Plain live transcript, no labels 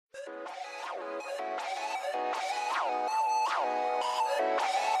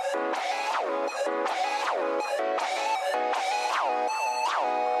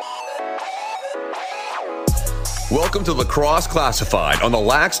Welcome to Lacrosse Classified on the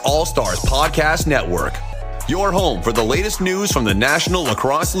Lax All-Stars Podcast Network. Your home for the latest news from the National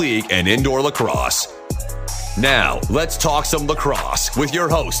Lacrosse League and indoor lacrosse. Now, let's talk some lacrosse with your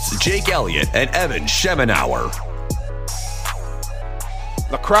hosts, Jake Elliott and Evan Schemenauer.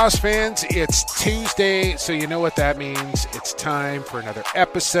 Lacrosse fans, it's Tuesday, so you know what that means. It's time for another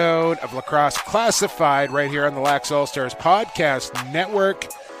episode of Lacrosse Classified right here on the Lax All-Stars Podcast Network.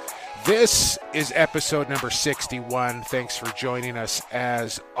 This is episode number 61. Thanks for joining us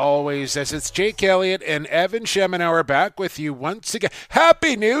as always. As it's Jake Elliott and Evan Schemenauer back with you once again.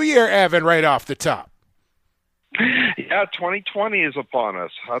 Happy New Year, Evan, right off the top. Yeah, 2020 is upon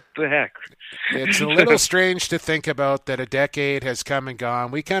us. What the heck? It's a little strange to think about that a decade has come and gone.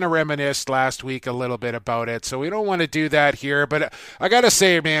 We kind of reminisced last week a little bit about it, so we don't want to do that here. But I got to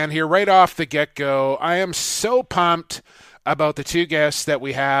say, man, here right off the get-go, I am so pumped about the two guests that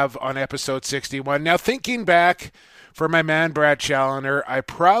we have on episode 61. Now, thinking back for my man Brad Challoner, I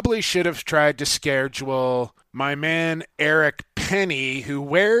probably should have tried to schedule my man Eric Penny, who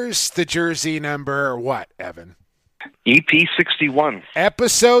wears the jersey number what, Evan? EP 61.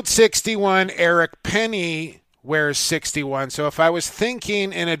 Episode 61, Eric Penny wears 61. So if I was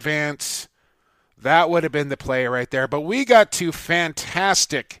thinking in advance, that would have been the play right there. But we got two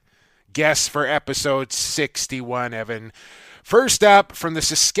fantastic guests for episode 61, Evan. First up, from the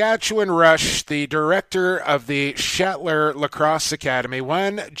Saskatchewan Rush, the director of the Shatler Lacrosse Academy,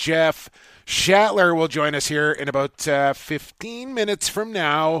 one Jeff Shatler will join us here in about 15 minutes from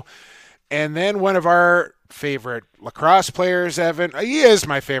now. And then one of our favorite lacrosse players, Evan. He is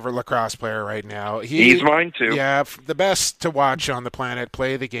my favorite lacrosse player right now. He's mine too. Yeah, the best to watch on the planet,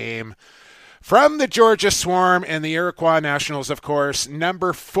 play the game. From the Georgia Swarm and the Iroquois Nationals, of course,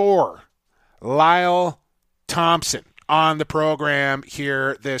 number 4, Lyle Thompson on the program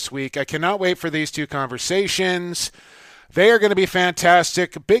here this week. I cannot wait for these two conversations. They are going to be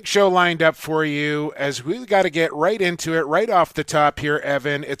fantastic. Big show lined up for you as we got to get right into it right off the top here,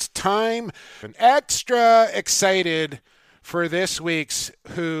 Evan. It's time. I'm extra excited for this week's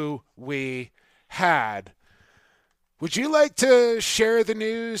Who We Had. Would you like to share the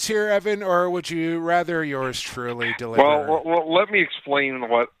news here, Evan, or would you rather yours truly deliver? Well, let me explain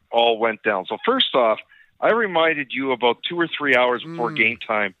what all went down. So first off, I reminded you about 2 or 3 hours before game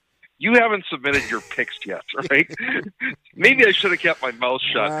time. You haven't submitted your picks yet, right? Maybe I should have kept my mouth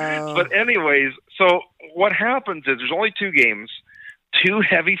shut. But anyways, so what happens is there's only 2 games, 2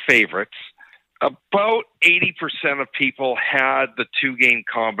 heavy favorites. About 80% of people had the 2-game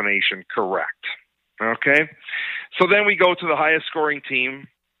combination correct. Okay? So then we go to the highest scoring team.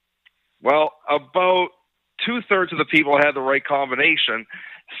 Well, about 2/3 of the people had the right combination,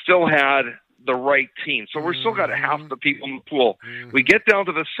 still had the right team. So we're still got half the people in the pool. We get down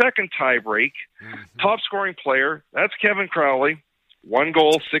to the second tie break. Top scoring player, that's Kevin Crowley. 1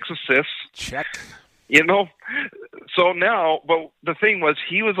 goal, 6 assists. Check. You know? So now, but the thing was,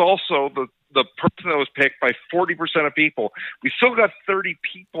 he was also the person that was picked by 40% of people. We still got 30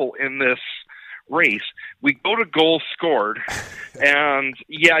 people in this race. We go to goals scored, and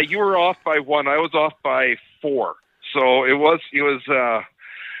yeah, you were off by 1. I was off by 4. So it was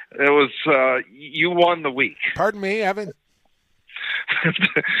you won the week. Pardon me, Evan.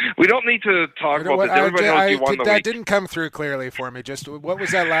 We don't need to talk about this. Everybody knows you won the week. That didn't come through clearly for me. Just what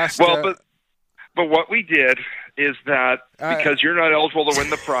was that last? Well, but what we did is that because you're not eligible to win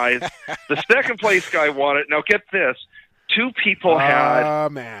the prize, the second place guy won it. Now get this: 2 people had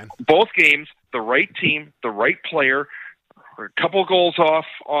both games, the right team, the right player, a couple goals off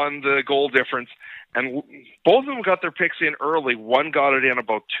on the goal difference. And both of them got their picks in early. One got it in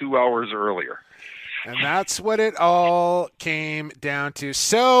about 2 hours earlier. And that's what it all came down to.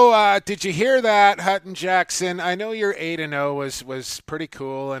 So, did you hear that, Hutton Jackson? I know your 8-0 was pretty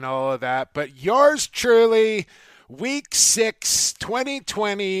cool and all of that, but yours truly, Week 6,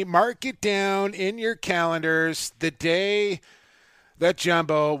 2020, mark it down in your calendars, the day that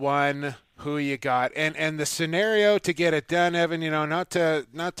Jumbo won Who You Got. And the scenario to get it done, Evan, not to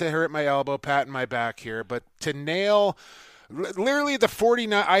hurt my elbow, patting my back here, but to nail literally the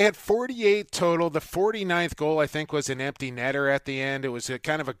 49. I had 48 total. The 49th goal, I think, was an empty netter at the end. It was a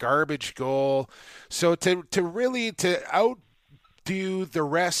kind of a garbage goal. So to really outdo the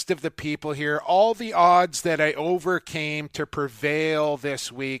rest of the people here, all the odds that I overcame to prevail this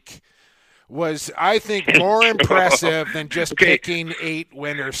week was, I think, more impressive than just picking 8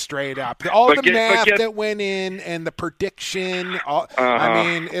 winners straight up. All the math that went in and the prediction, I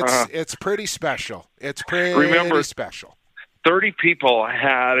mean, it's pretty special. It's pretty special. 30 people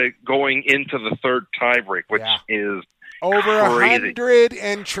had it going into the third tiebreak, which is over crazy. 100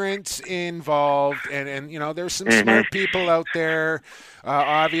 entrants involved, and you know, there's some smart people out there,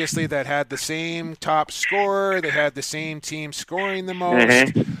 obviously, that had the same top score. They had the same team scoring the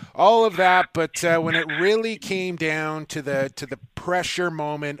most, all of that. But when it really came down to the pressure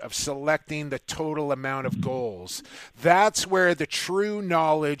moment of selecting the total amount of goals, that's where the true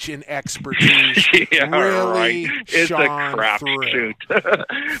knowledge and expertise really shone through.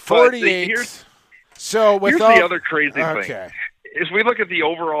 48. So here's the other crazy thing. Is we look at the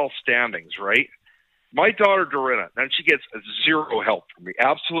overall standings, right? My daughter, Dorinna, and she gets zero help from me,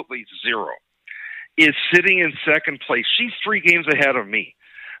 absolutely zero, is sitting in second place. She's 3 games ahead of me.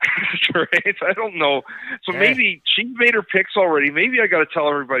 Right? I don't know. So maybe she made her picks already. Maybe I got to tell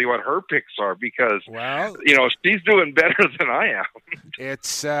everybody what her picks are because, you know, she's doing better than I am.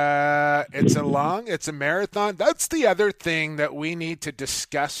 It's a marathon. That's the other thing that we need to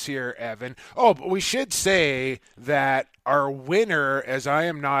discuss here, Evan. Oh, but we should say that our winner, as I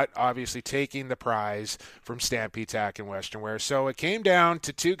am not obviously taking the prize from Stampede Tack and Western Wear. So it came down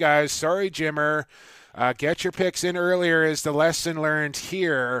to 2 guys. Sorry, Jimmer. Get your picks in earlier is the lesson learned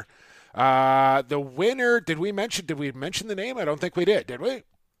here. The winner, did we mention the name? I don't think we did we?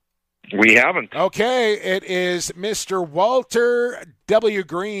 We haven't. Okay, it is Mr. Walter W.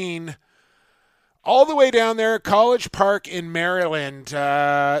 Green, all the way down there, College Park in Maryland.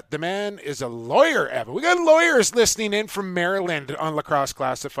 The man is a lawyer, Evan. We got lawyers listening in from Maryland on Lacrosse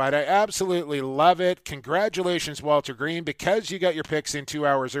Classified. I absolutely love it. Congratulations, Walter Green, because you got your picks in 2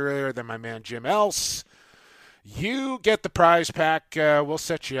 hours earlier than my man Jim Else. You get the prize pack. We'll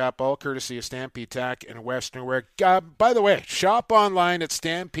set you up, all courtesy of Stampede Tack and Western Wear. By the way, shop online at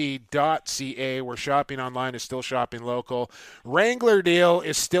stampede.ca, where shopping online is still shopping local. Wrangler deal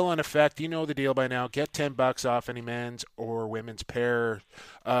is still in effect. You know the deal by now. Get $10 off any men's or women's pair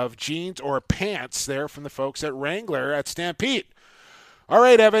of jeans or pants there from the folks at Wrangler at Stampede. All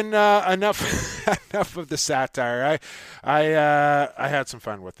right, Evan, enough of the satire. I had some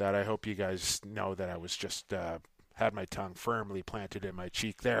fun with that. I hope you guys know that I was just had my tongue firmly planted in my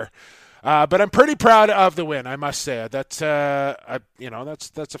cheek there. But I'm pretty proud of the win, I must say. That's the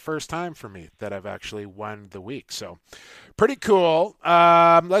first time for me that I've actually won the week. So pretty cool.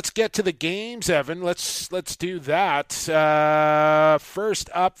 Let's get to the games, Evan. Let's do that. First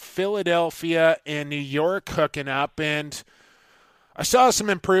up, Philadelphia and New York hooking up, and I saw some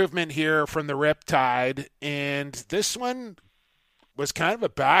improvement here from the Riptide, and this one was kind of a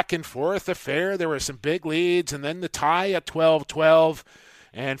back-and-forth affair. There were some big leads, and then the tie at 12-12,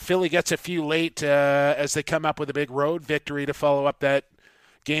 and Philly gets a few late as they come up with a big road victory to follow up that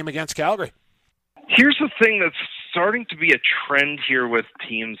game against Calgary. Here's the thing that's starting to be a trend here with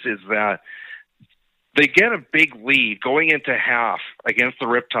teams is that they get a big lead going into half against the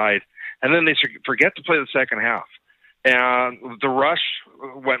Riptide, and then they forget to play the second half. And the Rush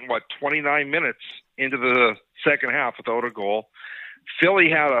went, 29 minutes into the second half without a goal.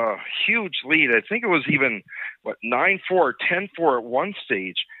 Philly had a huge lead. I think it was even, 9-4, 10-4 at one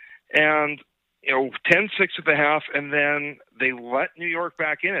stage. And, 10-6 at the half, and then they let New York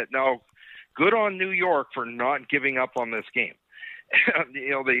back in it. Now, good on New York for not giving up on this game.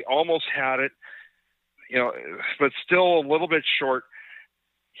 They almost had it, but still a little bit short.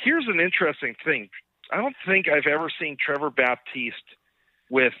 Here's an interesting thing. I don't think I've ever seen Trevor Baptiste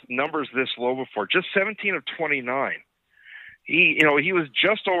with numbers this low before. Just 17 of 29. He was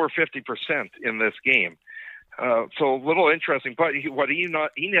just over 50% in this game. So a little interesting, but he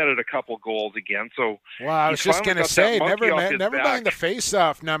netted a couple goals again. So I was just going to say, never mind the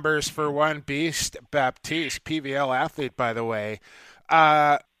face-off numbers for one beast, Baptiste, PVL athlete, by the way.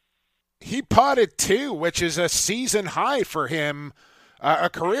 He potted 2, which is a season high for him.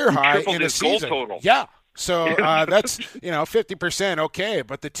 A career high in a season. Goal total. Yeah. So that's, 50%. Okay.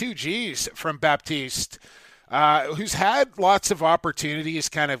 But the 2 Gs from Baptiste, who's had lots of opportunities,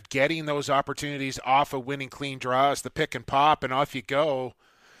 kind of getting those opportunities off of winning clean draws, the pick and pop, and off you go,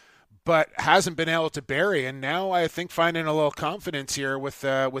 but hasn't been able to bury. And now I think finding a little confidence here with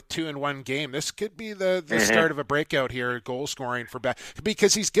 2 in 1 game. This could be the start of a breakout here, goal scoring for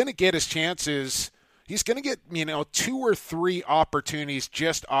because he's going to get his chances. He's going to get, 2 or 3 opportunities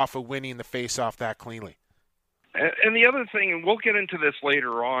just off of winning the face-off that cleanly. And the other thing, and we'll get into this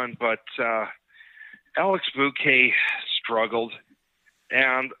later on, but Alex Bouquet struggled.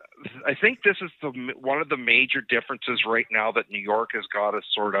 And I think this is one of the major differences right now that New York has got to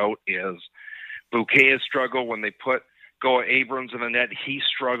sort out is Bouquet has struggled when they go Abrams in the net. He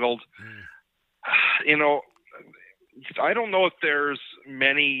struggled. You know, I don't know if there's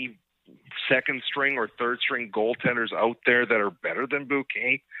many second string or third string goaltenders out there that are better than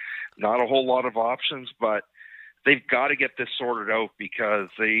Bouquet. Not a whole lot of options, but they've got to get this sorted out because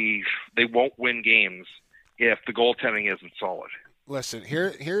they won't win games if the goaltending isn't solid. Listen,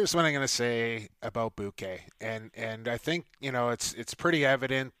 here's what I'm going to say about Bouquet, and I think, you know, it's pretty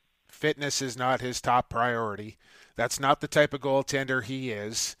evident fitness is not his top priority. That's not the type of goaltender he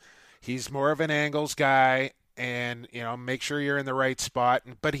is. He's more of an angles guy, and, you know, make sure you're in the right spot.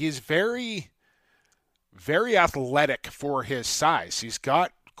 But he's very, very athletic for his size. He's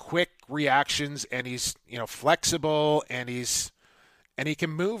got quick reactions, and he's, you know, flexible, and he can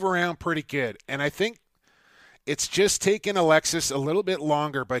move around pretty good. And I think it's just taken Alexis a little bit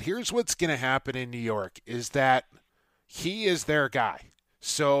longer, but here's what's going to happen in New York is that he is their guy.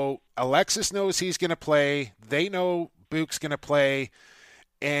 So Alexis knows he's going to play. They know Book's going to play.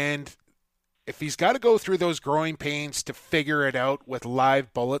 And if he's got to go through those growing pains to figure it out with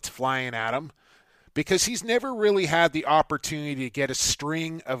live bullets flying at him, because he's never really had the opportunity to get a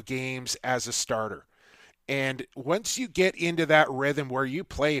string of games as a starter. And once you get into that rhythm where you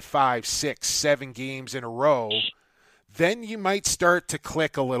play 5, 6, 7 games in a row, then you might start to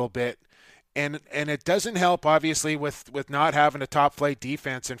click a little bit. And it doesn't help, obviously, with not having a top-flight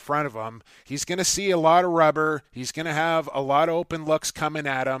defense in front of him. He's going to see a lot of rubber. He's going to have a lot of open looks coming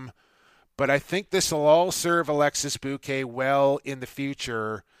at him. But I think this will all serve Alexis Bouquet well in the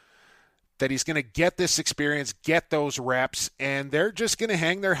future, that he's going to get this experience, get those reps, and they're just going to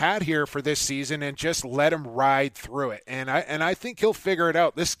hang their hat here for this season and just let him ride through it. And I think he'll figure it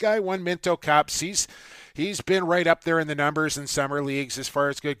out. This guy won Minto Cups. He's been right up there in the numbers in summer leagues as far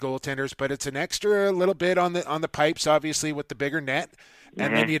as good goaltenders, but it's an extra little bit on the pipes, obviously, with the bigger net,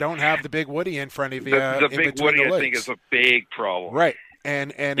 and then you don't have the big Woody in front of you. The big Woody, I think, is a big problem. Right.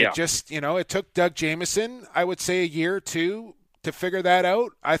 And it just, you know, it took Doug Jamieson, I would say, a year or two to figure that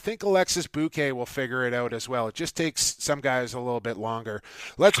out. I think Alexis Bouquet will figure it out as well. It just takes some guys a little bit longer.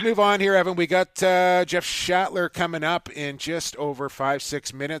 Let's move on here, Evan. We got Jeff Shattler coming up in just over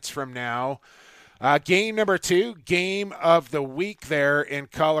 5-6 minutes from now. Game number 2, game of the week there in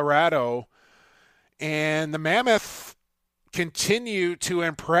Colorado. And the Mammoth continue to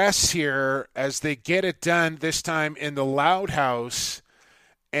impress here as they get it done, this time in the Loud House,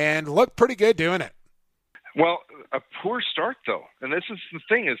 and look pretty good doing it. Well, a poor start, though. And this is the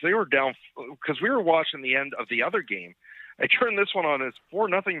thing, is they were down, because we were watching the end of the other game. I turned this one on, it's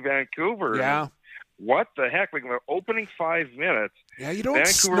 4-0 Vancouver. Yeah. What the heck? Like, the opening 5 minutes. Yeah, you don't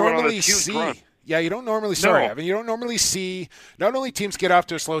normally see. Run. Yeah, you don't normally. Sorry, Evan. You don't normally see. Not only teams get off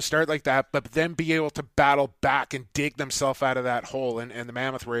to a slow start like that, but then be able to battle back and dig themselves out of that hole, and the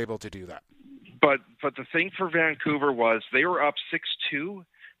Mammoth were able to do that. But the thing for Vancouver was they were up 6-2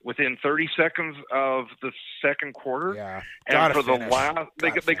 within 30 seconds of the second quarter. Yeah, and for the last,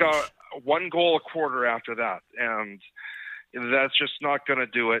 they got 1 goal a quarter after that, and that's just not going to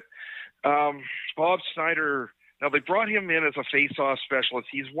do it. Bob Snyder. Now, they brought him in as a face-off specialist.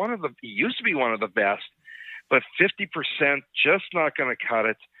 He used to be one of the best, but 50% just not going to cut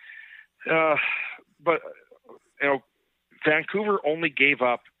it. But, you know, Vancouver only gave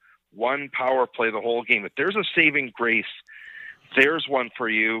up 1 power play the whole game. If there's a saving grace, there's one for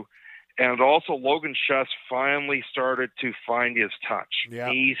you. And also, Logan Schuss finally started to find his touch. Yeah.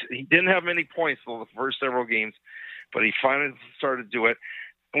 He didn't have many points for the first several games, but he finally started to do it.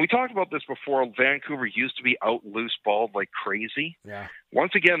 And we talked about this before. Vancouver used to be out loose balled like crazy. Yeah.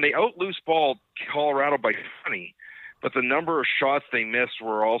 Once again, they out loose balled Colorado by 20, but the number of shots they missed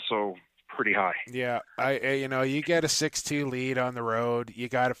were also pretty high. Yeah, you get a 6-2 lead on the road, you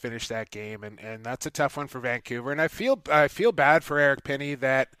got to finish that game, and that's a tough one for Vancouver. And I feel bad for Eric Penny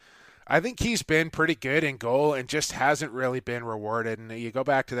that I think he's been pretty good in goal and just hasn't really been rewarded. And you go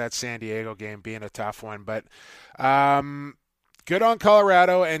back to that San Diego game being a tough one, but. Good on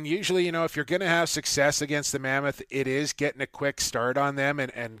Colorado, and usually, you know, if you're going to have success against the Mammoth, it is getting a quick start on them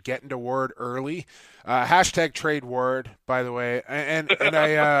and getting to Ward early. Hashtag trade Ward, by the way.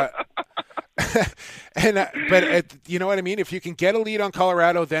 But you know what I mean? If you can get a lead on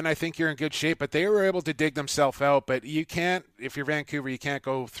Colorado, then I think you're in good shape. But they were able to dig themselves out. But you can't, if you're Vancouver, you can't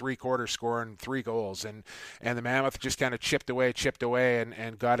go 3/4 scoring 3 goals. And the Mammoth just kind of chipped away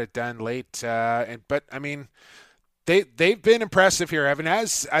and got it done late. But I mean, They've been impressive here, Evan.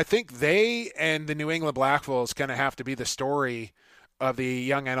 As I think they and the New England Black Wolves kind of have to be the story of the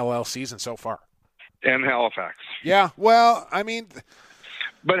young NLL season so far. And Halifax. Yeah, well, I mean,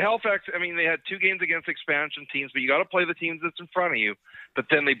 But Halifax, I mean, they had 2 games against expansion teams, but you got to play the teams that's in front of you. But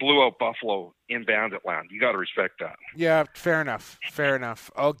then they blew out Buffalo in Banditland. You got to respect that. Yeah, fair enough. Fair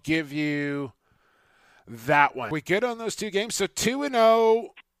enough. I'll give you that one. We good on those 2 games? So 2-0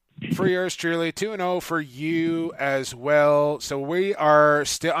 for yours truly, 2-0 for you as well. So we are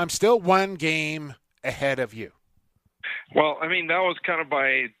still. I'm still 1 game ahead of you. Well, I mean, that was kind of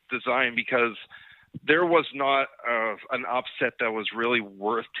by design because there was not an upset that was really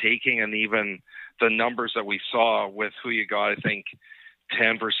worth taking, and even the numbers that we saw with who you got, I think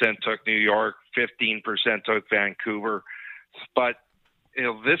 10% took New York, 15% took Vancouver. But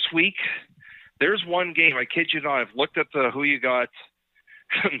this week, there's one game. I kid you not. I've looked at the who you got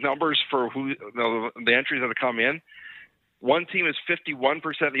numbers for who the entries that have come in. One team is 51%,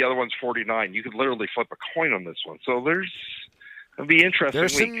 the other one's 49%. You could literally flip a coin on this one. So it'll be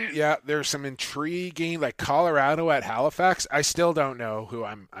interesting. There's some intriguing, like Colorado at Halifax. I still don't know who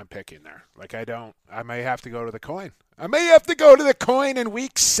I'm picking there. Like I may have to go to the coin. I may have to go to the coin in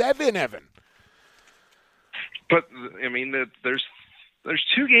week 7, Evan. But I mean, there's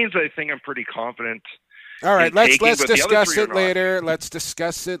 2 games that I think I'm pretty confident. All right, let's discuss it later. Let's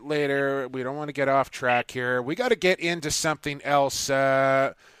discuss it later. We don't want to get off track here. We got to get into something else,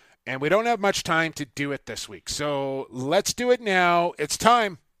 and we don't have much time to do it this week. So let's do it now. It's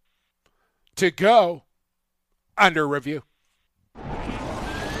time to go under review.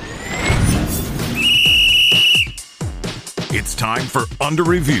 It's time for Under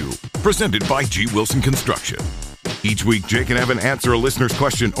Review, presented by G. Wilson Construction. Each week, Jake and Evan answer a listener's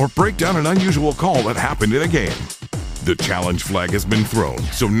question or break down an unusual call that happened in a game. The challenge flag has been thrown,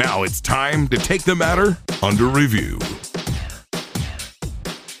 so now it's time to take the matter under review.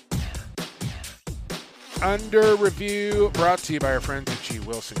 Under Review, brought to you by our friends at G.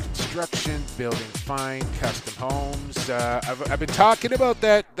 Wilson Construction, building fine custom homes. I've been talking about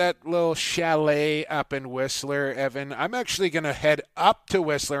that little chalet up in Whistler, Evan. I'm actually going to head up to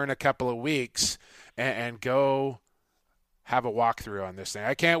Whistler in a couple of weeks and go have a walkthrough on this thing.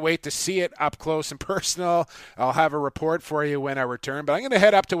 I can't wait to see it up close and personal. I'll have a report for you when I return, but I'm going to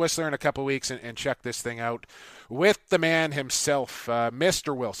head up to Whistler in a couple of weeks and check this thing out with the man himself,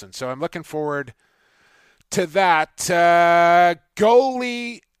 Mr. Wilson. So I'm looking forward to that.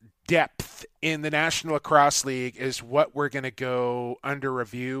 Goalie depth in the National Lacrosse League is what we're going to go under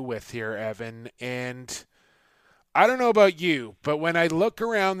review with here, Evan. And I don't know about you, but when I look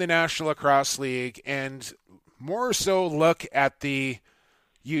around the National Lacrosse League and more so look at the,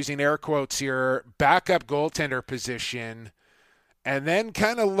 using air quotes here, backup goaltender position, and then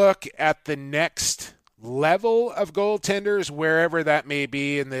kind of look at the next level of goaltenders, wherever that may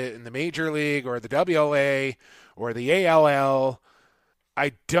be in the Major League or the WLA or the ALL,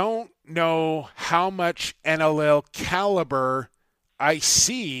 I don't know how much NLL caliber I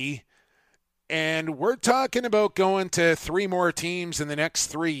see. And we're talking about going to 3 more teams in the next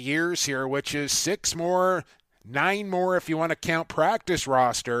 3 years here, which is 6 more, 9 more if you want to count practice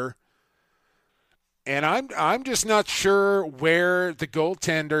roster. And I'm just not sure where the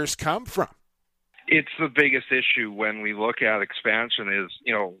goaltenders come from. It's the biggest issue when we look at expansion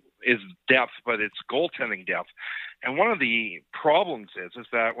is depth, but it's goaltending depth. And one of the problems is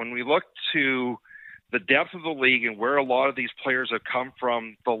that when we look to the depth of the league and where a lot of these players have come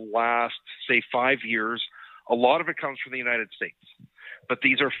from the last, say, 5 years, a lot of it comes from the United States. But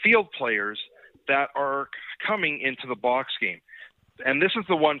these are field players that are coming into the box game. And this is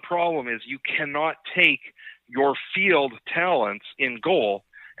the one problem, is you cannot take your field talents in goal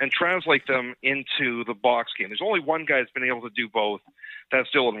and translate them into the box game. There's only one guy that's been able to do both. That's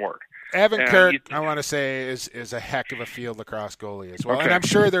Dylan Ward. Evan Kirk, I want to say, is a heck of a field lacrosse goalie as well. Okay. And I'm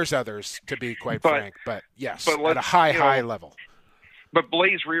sure there's others, to be quite frank. But yes, at a high level. But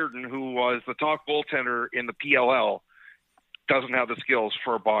Blaze Reardon, who was the top goaltender in the PLL, doesn't have the skills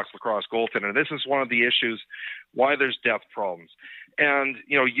for a box lacrosse goaltender. This is one of the issues why there's depth problems. And,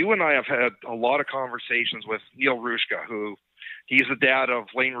 you and I have had a lot of conversations with Neil Rushka, who he's the dad of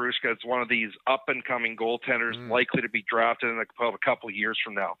Lane Rushka. It's one of these up-and-coming goaltenders likely to be drafted in a couple of years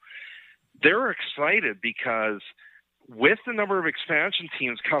from now. They're excited because with the number of expansion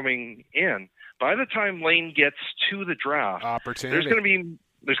teams coming in, by the time Lane gets to the draft, there's going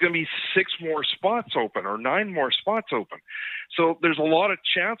to be 6 more spots open or 9 more spots open. So there's a lot of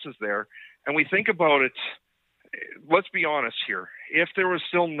chances there. And we think about it, let's be honest here. If there was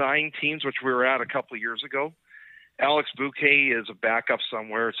still 9 teams, which we were at a couple of years ago, Alex Bouquet is a backup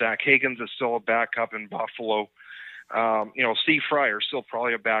somewhere. Zach Higgins is still a backup in Buffalo. Steve Fryer is still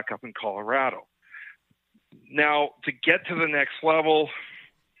probably a backup in Colorado. Now, to get to the next level,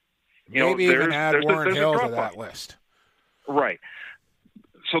 maybe even add Warren Hill to that list. Right.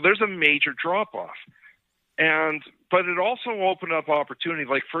 So there's a major drop-off. But it also opened up opportunity.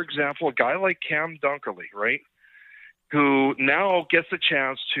 Like, for example, a guy like Cam Dunkerley, right, who now gets a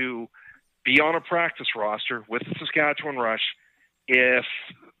chance to be on a practice roster with the Saskatchewan Rush. If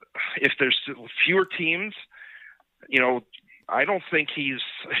there's fewer teams, I don't think he's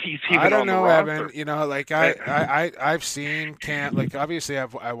even I don't on know, the roster. Evan. Like I've seen Cam. Like, obviously,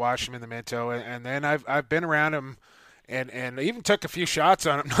 I watched him in the Minto, and then I've been around him, and even took a few shots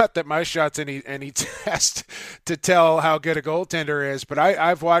on him. Not that my shots any test to tell how good a goaltender is, but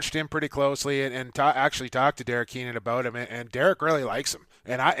I've watched him pretty closely, and actually talked to Derek Keenan about him, and Derek really likes him,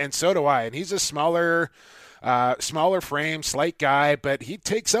 and so do I. And he's a smaller frame, slight guy, but he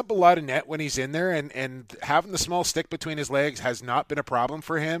takes up a lot of net when he's in there, and having the small stick between his legs has not been a problem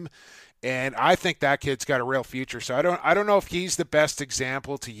for him. And I think that kid's got a real future. So I don't know if he's the best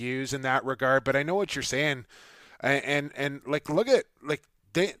example to use in that regard, but I know what you're saying. And like, look at, like,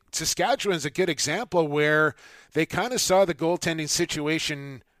 Saskatchewan's a good example where they kind of saw the goaltending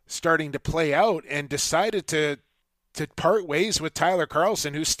situation starting to play out and decided to part ways with Tyler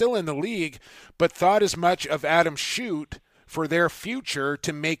Carlson, who's still in the league, but thought as much of Adam Shute for their future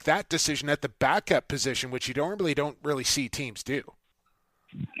to make that decision at the backup position, which you don't really see teams do.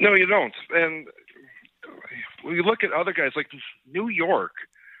 No, you don't. And when you look at other guys like New York,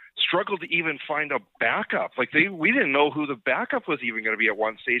 struggled to even find a backup. Like, we didn't know who the backup was even going to be at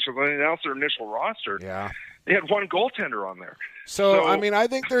one stage. So when they announced their initial roster, they had one goaltender on there. So I mean, I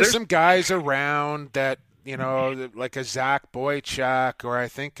think there's some guys around that, like a Zach Boychuk, or I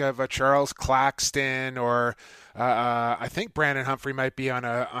think of a Charles Claxton, or I think Brandon Humphrey might be on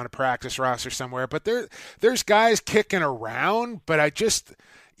a practice roster somewhere. But there's guys kicking around. But I just,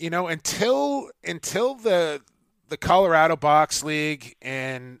 until the Colorado Box League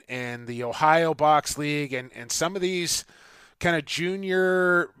and the Ohio Box League and some of these kind of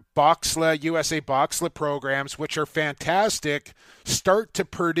junior USA Boxla programs, which are fantastic, start to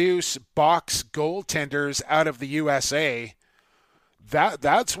produce box goaltenders out of the USA,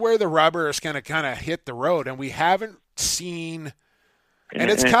 that's where the rubber is going to kind of hit the road. And we haven't seen, and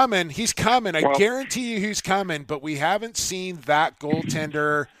it's coming. He's coming. I guarantee you he's coming, but we haven't seen that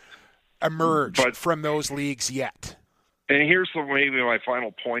goaltender emerge from those leagues yet. And here's maybe my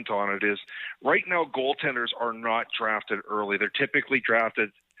final point on it is, right now goaltenders are not drafted early. They're typically drafted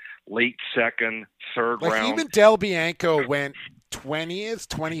late second, third round. Even Del Bianco went 20th,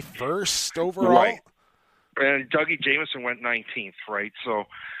 21st overall. Right. And Dougie Jamieson went 19th, right? So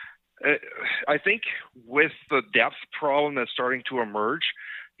I think with the depth problem that's starting to emerge,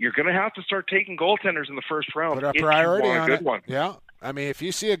 you're going to have to start taking goaltenders in the first round. Put a priority on it. One. Yeah. I mean, if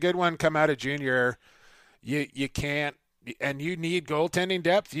you see a good one come out of junior, you can't, and you need goaltending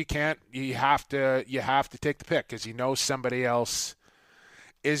depth. You have to take the pick because somebody else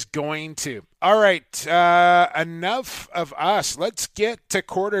is going to. All right, enough of us. Let's get to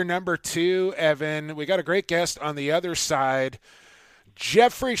quarter number 2, Evan. We got a great guest on the other side.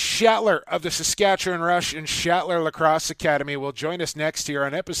 Jeffrey Schattler of the Saskatchewan Rush and Schattler Lacrosse Academy will join us next year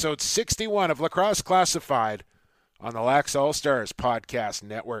on episode 61 of Lacrosse Classified on the Lax All-Stars Podcast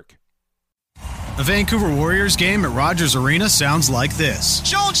Network. A Vancouver Warriors game at Rogers Arena sounds like this.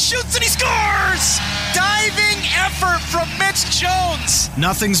 Jones shoots and he scores! Diving effort from Mitch Jones.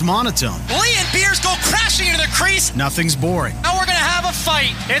 Nothing's monotone. Lee and Beers go crashing into the crease. Nothing's boring. Now we're going to have a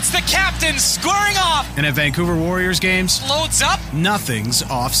fight. It's the captain squaring off. And at Vancouver Warriors games, loads up. Nothing's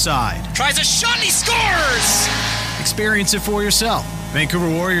offside. Tries a shot and he scores! Experience it for yourself. Vancouver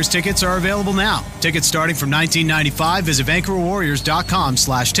Warriors tickets are available now. Tickets starting from $19.95. Visit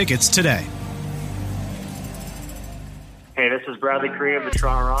VancouverWarriors.com/tickets today. Hey, this is Bradley Cree of the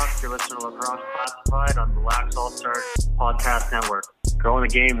Toronto Rock. You're listening to Lacrosse Classified on the Lax All-Stars Podcast Network. Growing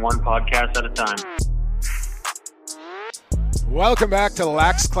the game one podcast at a time. Welcome back to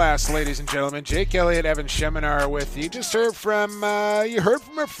Lax Class, ladies and gentlemen. Jake Elliott, Evan Schemenauer with you. Just heard from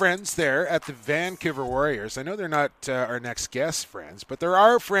our friends there at the Vancouver Warriors. I know they're not our next guest friends, but there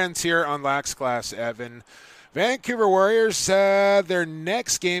are friends here on Lax Class, Evan. Vancouver Warriors, their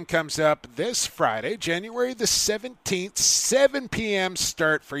next game comes up this Friday, January the 17th, 7 p.m.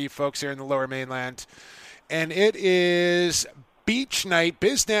 start for you folks here in the Lower Mainland. And it is beach night.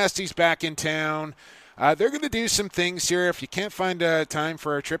 Biz Nasty's back in town. They're going to do some things here. If you can't find time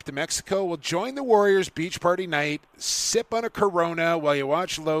for a trip to Mexico, we'll join the Warriors beach party night, sip on a Corona while you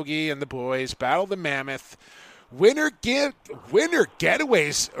watch Logie and the boys battle the Mammoth. Winter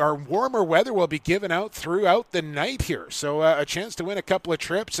getaways or warmer weather will be given out throughout the night here. So a chance to win a couple of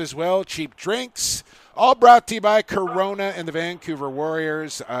trips as well. Cheap drinks, all brought to you by Corona and the Vancouver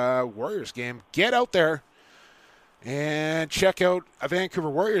Warriors. Warriors game. Get out there. And check out a Vancouver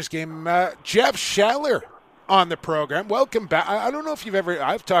Warriors game. Jeff Schaller on the program. Welcome back. I don't know if you've ever,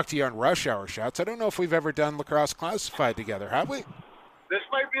 I've talked to you on Rush Hour Shots. I don't know if we've ever done Lacrosse Classified together, have we? This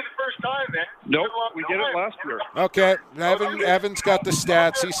might be the first time, man. Nope, we did it last year. Okay, Evan's got the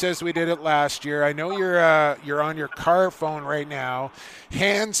stats. He says we did it last year. I know you're on your car phone right now,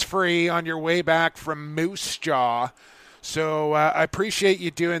 hands-free on your way back from Moose Jaw. So I appreciate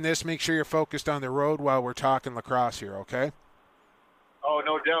you doing this. Make sure you're focused on the road while we're talking lacrosse here, okay? Oh,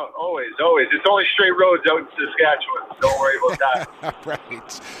 no doubt. Always. It's only straight roads out in Saskatchewan. Don't worry about that.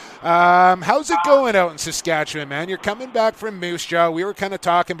 Right. How's it going out in Saskatchewan, man? You're coming back from Moose Jaw. We were kind of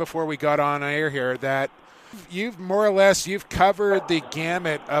talking before we got on air here that you've covered the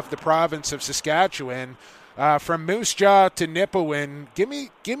gamut of the province of Saskatchewan, from Moose Jaw to Nipawin. Give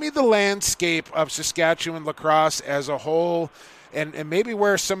me the landscape of Saskatchewan lacrosse as a whole. And maybe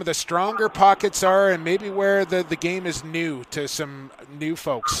where some of the stronger pockets are, and maybe where the game is new to some new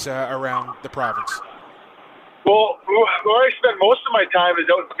folks around the province. Well, where I spend most of my time is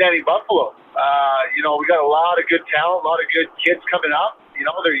out in Standing Buffalo. We got a lot of good talent, a lot of good kids coming up.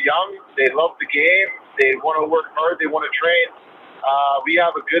 They're young, they love the game, they want to work hard, they want to train. We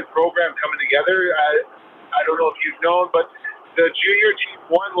have a good program coming together. I don't know if you've known, but the junior team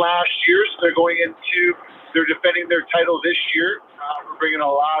won last year, so they're defending their title this year. We're bringing a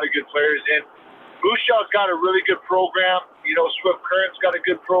lot of good players in. Moose Jaw's got a really good program. Swift Current's got a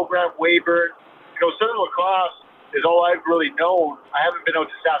good program. Weyburn. Southern Lacrosse is all I've really known. I haven't been out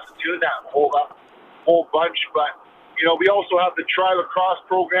to Saskatoon that whole bunch, but we also have the Tri-Lacrosse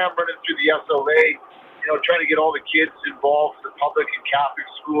program running through the SLA. Trying to get all the kids involved, the public and Catholic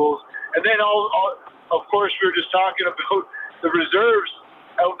schools, and then of course we were just talking about the reserves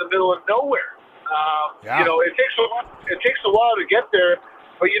out in the middle of nowhere. It takes a while to get there,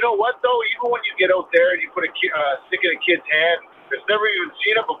 but you know what though? Even when you get out there and you put a stick in a kid's hand that's never even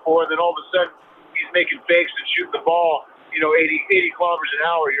seen it before, and then all of a sudden he's making fakes and shooting the ball, 80 kilometers an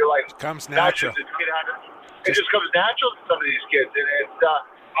hour. You're like, it comes natural. It just comes natural to some of these kids, and it's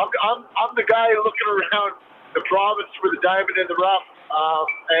I'm the guy looking around the province for the diamond in the rough,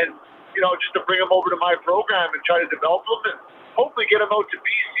 and just to bring them over to my program and try to develop them and hopefully get them out to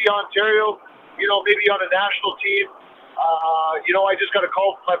BC, Ontario. Maybe on a national team. I just got a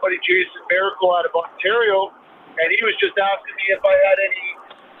call from my buddy Jason Miracle out of Ontario, and he was just asking me if I had any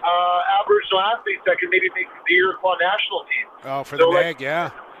Aboriginal athletes that could maybe make the Iroquois national team. Oh, for the NAG,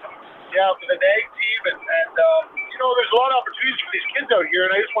 yeah. Yeah, for the NAG team, and there's a lot of opportunities for these kids out here,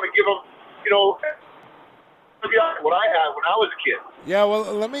 and I just want to give them, what I had when I was a kid. Yeah,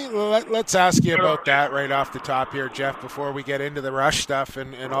 well, let's ask you about that right off the top here, Jeff, before we get into the Rush stuff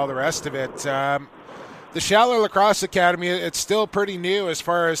and all the rest of it. The Schaller Lacrosse Academy, it's still pretty new as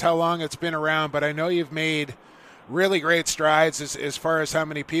far as how long it's been around, but I know you've made really great strides as far as how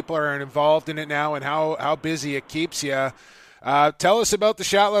many people are involved in it now and how busy it keeps you. Tell us about the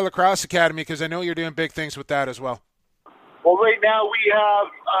Schaller Lacrosse Academy, because I know you're doing big things with that as well. Well, right now we have,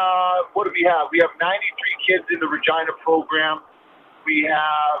 what do we have? We have 93 kids in the Regina program. We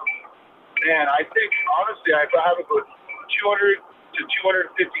have, I think, honestly, I have about 200 to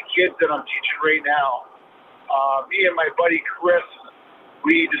 250 kids that I'm teaching right now. Me and my buddy Chris,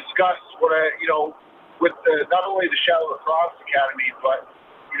 we discussed with not only the Schaller Lacrosse Academy, but,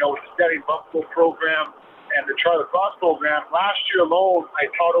 with the Standing Buffalo program and the Tri-Lacrosse program. Last year alone, I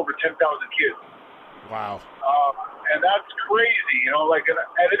taught over 10,000 kids. Wow. And that's crazy, and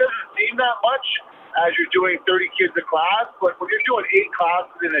it doesn't seem that much as you're doing 30 kids a class, but when you're doing 8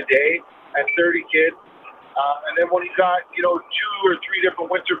 classes in a day at 30 kids, and then when you got, 2 or 3 different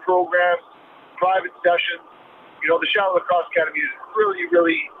winter programs, private sessions, the Schaller Lacrosse Academy is really,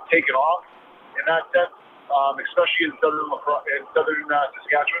 really taken off in that sense, especially in southern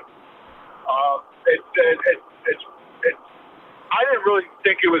Saskatchewan. I didn't really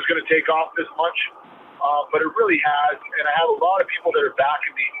think it was going to take off this much. But it really has, and I have a lot of people that are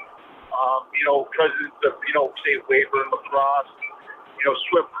backing me. Presidents of, say, Weyburn, Lacrosse,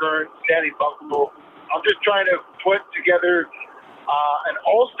 Swift Current, Standing Buffalo. I'm just trying to put together an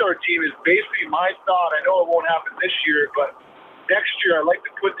all-star team is basically my thought. I know it won't happen this year, but next year I'd like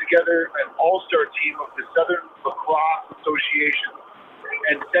to put together an all-star team of the Southern Lacrosse Association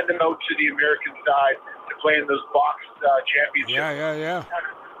and send them out to the American side to play in those box championships. Yeah.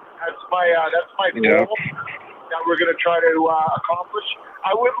 That's my goal that we're going to try to accomplish. I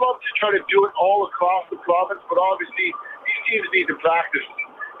would love to try to do it all across the province, but obviously these teams need to practice.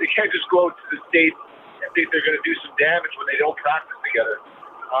 They can't just go to the States and think they're going to do some damage when they don't practice together.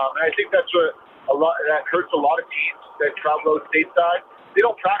 And I think that's that hurts a lot of teams that travel out stateside. They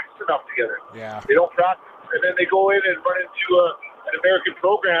don't practice enough together. Yeah. They don't practice and then they go in and run into an American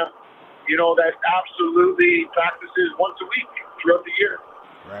program, that absolutely practices once a week throughout the year.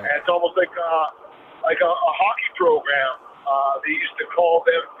 Right. And it's almost like a hockey program. They used to call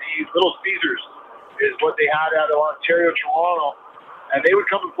them the Little Caesars, is what they had out of Ontario, Toronto. And they would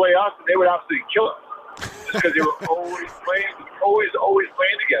come and play us, and they would absolutely kill us. Just because they were always playing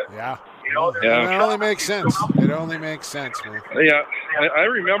together. Yeah. You know, It only makes sense. It only makes sense, man. Yeah, I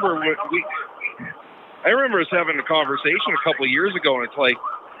remember I remember us having a conversation a couple of years ago, and it's like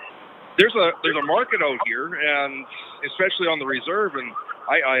there's a market out here, and especially on the reserve, and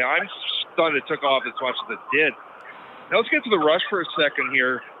I'm stunned it took off as much as it did. Now let's get to the rush for a second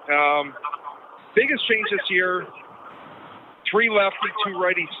here. Biggest change this year: 3 lefty, 2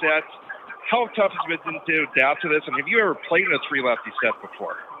 righty sets. How tough has it been to adapt to this? And have you ever played in a 3 lefty set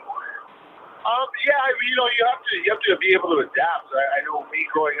before? Yeah, I mean, you have to be able to adapt. I know me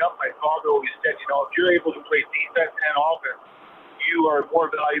growing up, my father always said, if you're able to play defense and offense, you are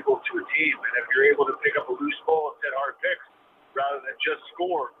more valuable to a team. And if you're able to pick up a loose ball and set hard picks rather than just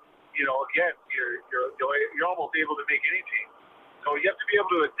score, again, you're almost able to make any team. So you have to be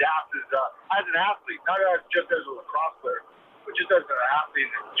able to adapt as an athlete, not just as a lacrosse player, but just as an athlete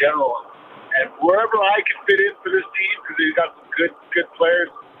in general. And wherever I can fit in for this team, because they've got some good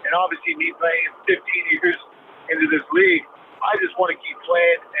players. And obviously me playing 15 years into this league, I just want to keep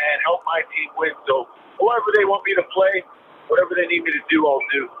playing and help my team win. So whoever they want me to play, whatever they need me to do, I'll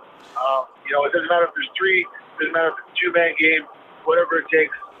do. It doesn't matter if there's 3, it doesn't matter if it's a 2-man game, whatever it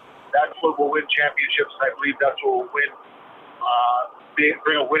takes. That's what will win championships. And I believe that's what will win,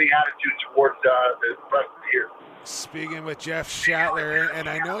 bring a winning attitude towards the rest of the year. Speaking with Jeff Shattler, and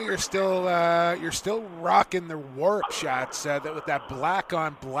I know you're still rocking the warp shots with that black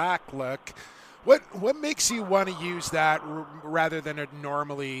on black look. What makes you want to use that rather than a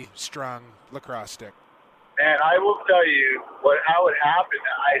normally strung lacrosse stick? Man, I will tell you how it happened.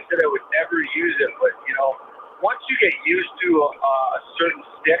 I said I would never use it, but once you get used to a certain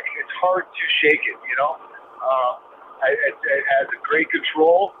stick, it's hard to shake it. It has a great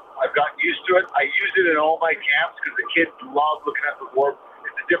control. I've gotten used to it. I use it in all my camps because the kids love looking at the warp.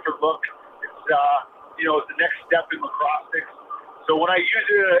 It's a different look. It's it's the next step in lacrosse sticks. So when I use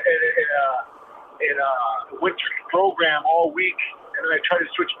it in a winter program all week, and then I try to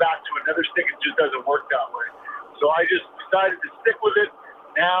switch back to another stick, it just doesn't work that way. So I just decided to stick with it.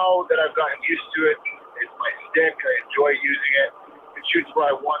 Now that I've gotten used to it, it's my stick. I enjoy using it. It shoots where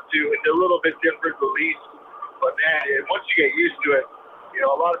I want to. It's a little bit different release, but man, once you get used to it. A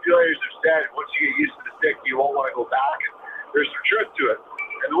lot of players have said once you get used to the stick, you won't want to go back. And there's some truth to it.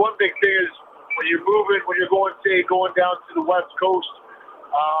 And the one big thing is when you're going down to the West Coast,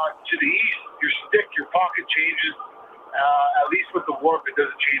 to the east, your stick, your pocket changes. At least with the warp, it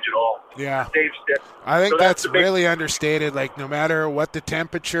doesn't change at all. Yeah. Same stick. I think that's really understated. Like no matter what the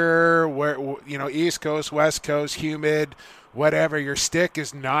temperature, where East Coast, West Coast, humid, whatever, your stick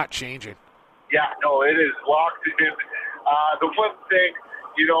is not changing. Yeah, no, it is locked in. The one thing,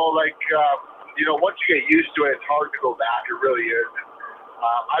 once you get used to it, it's hard to go back. It really is.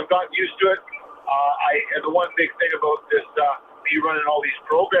 I've gotten used to it. And the one big thing about this, me running all these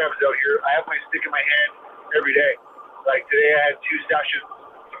programs out here, I have my stick in my hand every day. Like today I had 2 sessions.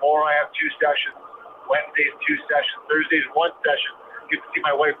 Tomorrow I have 2 sessions. Wednesday's 2 sessions. Thursday's 1 session. Get to see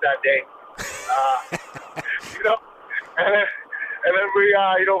my wife that day. And then we,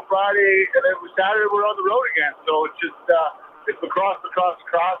 Friday, and then Saturday we're on the road again. So it's just, it's lacrosse.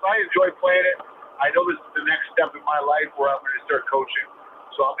 I enjoy playing it. I know this is the next step in my life where I'm going to start coaching.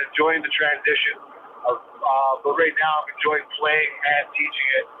 So I'm enjoying the transition but right now I'm enjoying playing and teaching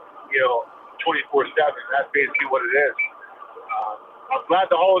it, 24/7. That's basically what it is. I'm glad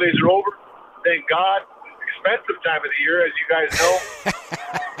the holidays are over. Thank God. Expensive time of the year, as you guys know.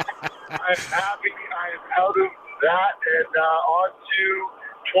 I'm happy. I am out of that and on to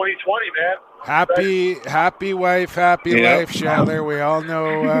 2020, man. Happy wife, happy life, Shattler. We all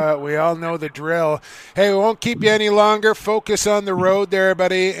know the drill. Hey, we won't keep you any longer. Focus on the road there,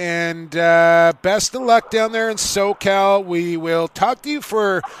 buddy, and best of luck down there in SoCal. We will talk to you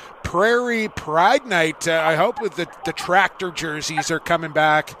for Prairie Pride Night. I hope with the tractor jerseys are coming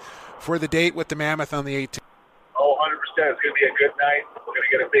back for the date with the Mammoth on the 18th. Oh, 100%. It's going to be a good night. We're going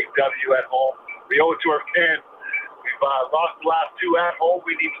to get a big W at home. We owe it to our fans. We've lost the last 2 at home.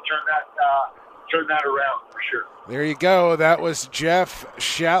 We need to turn that around for sure. There you go. That was Jeff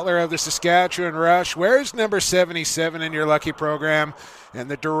Shattler of the Saskatchewan Rush. Where's number 77 in your lucky program? And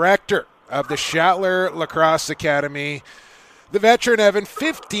the director of the Shattler Lacrosse Academy, the veteran Evan,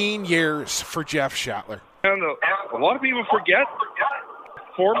 15 years for Jeff Shattler. And a lot of people forget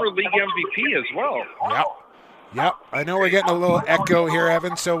former league MVP as well. Yep. Yep, I know we're getting a little echo here,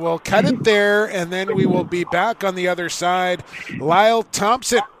 Evan, so we'll cut it there, and then we will be back on the other side. Lyle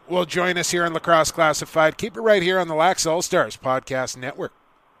Thompson will join us here on Lacrosse Classified. Keep it right here on the Lax All-Stars Podcast Network.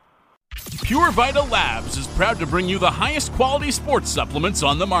 Pure Vita Labs is proud to bring you the highest quality sports supplements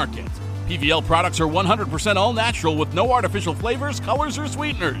on the market. PVL products are 100% all-natural with no artificial flavors, colors, or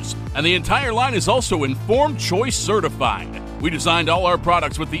sweeteners. And the entire line is also Informed Choice certified. We designed all our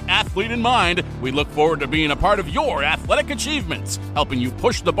products with the athlete in mind. We look forward to being a part of your athletic achievements, helping you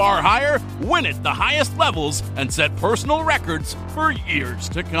push the bar higher, win at the highest levels, and set personal records for years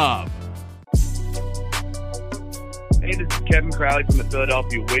to come. Hey, this is Kevin Crowley from the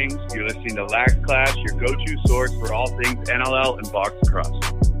Philadelphia Wings. You're listening to Lax Clash, your go-to source for all things NLL and box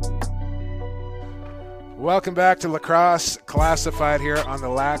lacrosse. Welcome back to Lacrosse Classified here on the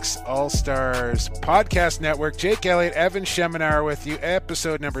Lax All-Stars Podcast Network. Jake Elliott, Evan Schemenauer with you.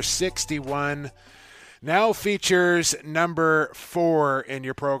 Episode number 61 now features number 4 in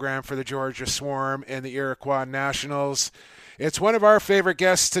your program for the Georgia Swarm and the Iroquois Nationals. It's one of our favorite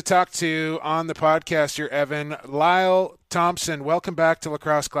guests to talk to on the podcast here, Evan. Lyle Thompson, welcome back to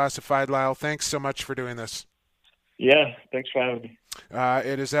Lacrosse Classified. Lyle, thanks so much for doing this. Yeah, thanks for having me.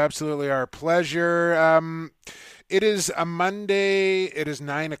 It is absolutely our pleasure. It is a Monday. It is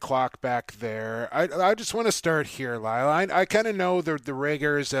 9 o'clock back there. I just want to start here, Lyle. I kind of know the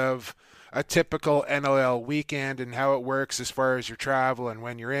rigors of a typical NLL weekend and how it works as far as your travel and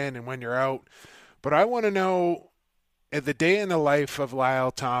when you're in and when you're out. But I want to know the day in the life of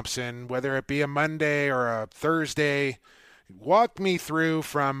Lyle Thompson, whether it be a Monday or a Thursday. Walk me through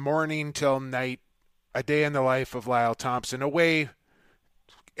from morning till night, a day in the life of Lyle Thompson, away,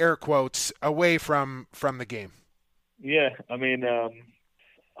 air quotes, away from the game. Yeah, I mean,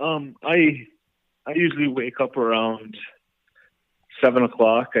 I usually wake up around 7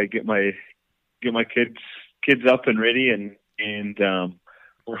 o'clock. I get my kids up and ready, and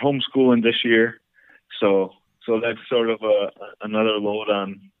we're homeschooling this year, so that's sort of another load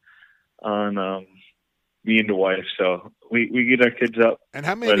on me and the wife. So we get our kids up. And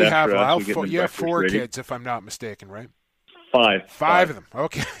how many do you have, Lyle? You have 4 kids, if I'm not mistaken, right? 5. 5 of them.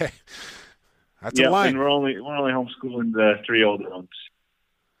 Okay. That's a line. And we're only homeschooling the 3 older ones.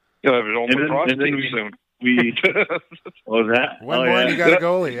 You'll have an old lacrosse team soon. What was that? One more and you got a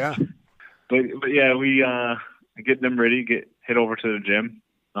goalie, yeah. But yeah, we get them ready, head over to the gym.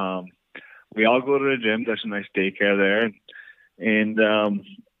 We all go to the gym. There's a nice daycare there, and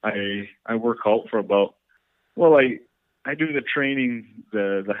I work out for about, I do the training,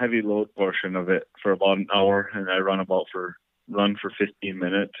 the heavy load portion of it for about an hour, and I run for 15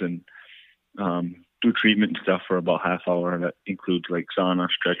 minutes and do treatment and stuff for about half hour. That includes like sauna,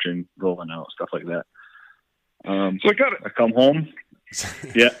 stretching, rolling out, stuff like that. So I come home.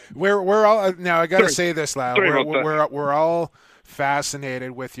 Yeah, we're all now. I got to say this, Lyle. We're all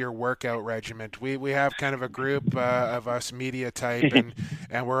fascinated with your workout regimen. We have kind of a group of us media type,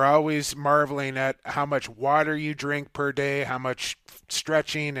 and we're always marveling at how much water you drink per day, how much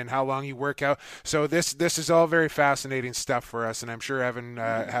stretching, and how long you work out. So this is all very fascinating stuff for us, and I'm sure Evan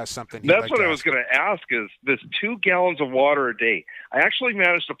has something. That's what I was going to ask. Is this 2 gallons of water a day? I actually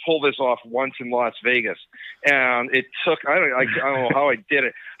managed to pull this off once in Las Vegas, and it took I don't know how I did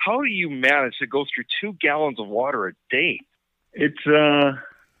it. How do you manage to go through 2 gallons of water a day? It's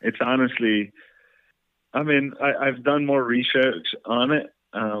honestly, I mean, I've done more research on it.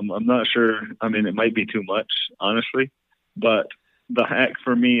 I'm not sure. I mean, it might be too much, honestly, but the hack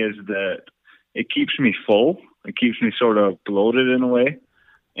for me is that it keeps me full. It keeps me sort of bloated in a way.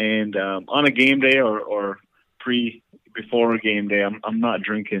 And on a game day or before a game day, I'm not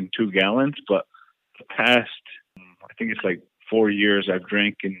drinking 2 gallons, but the past, I think it's like 4 years, I've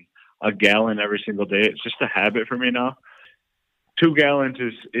drinking a gallon every single day. It's just a habit for me now. 2 gallons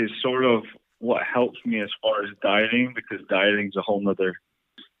is sort of what helps me as far as dieting, because dieting's a whole nother,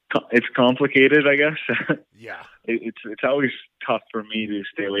 it's complicated, I guess. Yeah. It's always tough for me to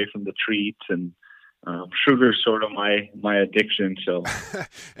stay away from the treats, and sugar's sort of my addiction. So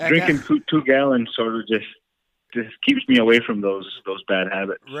drinking 2 gallons sort of just keeps me away from those bad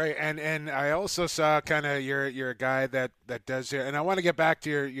habits. Right, and I also saw kind of you're a guy that does it, and I want to get back to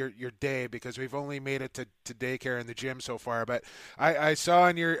your day, because we've only made it to daycare and the gym so far. But I saw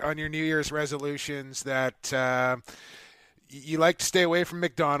on your New Year's resolutions that you like to stay away from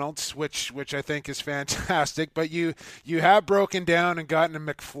McDonald's, which I think is fantastic. But you have broken down and gotten a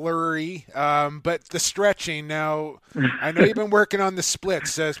McFlurry. But the stretching now, I know you've been working on the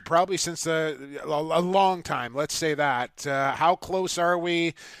splits probably since a long time. Let's say that. How close are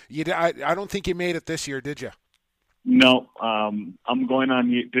we? I don't think you made it this year, did you? No, I'm going on.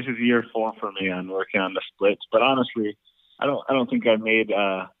 This is year 4 for me on working on the splits. But honestly, I don't think I made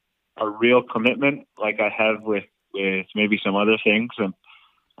a real commitment like I have with maybe some other things. And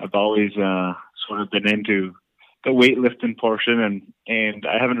I've always sort of been into the weightlifting portion, and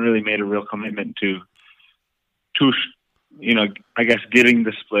I haven't really made a real commitment to I guess getting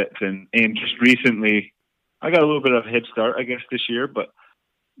the splits. And just recently, I got a little bit of a head start, I guess, this year, but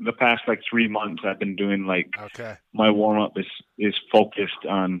the past 3 months I've been doing my warm up is focused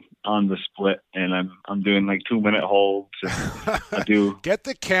on the split, and I'm doing 2-minute holds. And I do get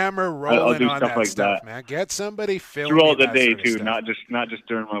the camera rolling. I'll do on stuff that like stuff, that, man. Get somebody filming throughout the that day sort of too, stuff. not just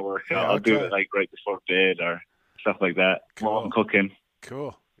during my workout. Yeah, I'll do it right before bed or stuff like that while I'm cooking.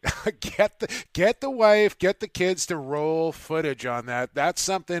 Cool. Get the wife, get the kids to roll footage on that. That's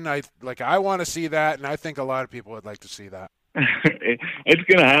something I want to see that, and I think a lot of people would like to see that. It's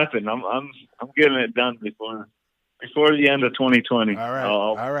gonna happen. I'm getting it done before the end of 2020. All right.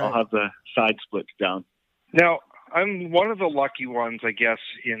 I'll have the side splits down. Now, I'm one of the lucky ones, I guess,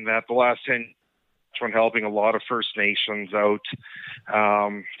 in that the last 10 years when helping a lot of First Nations out.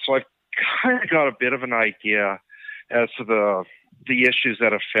 So I've kind of got a bit of an idea as to the issues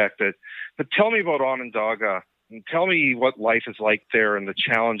that affect it. But tell me about Onondaga, and tell me what life is like there and the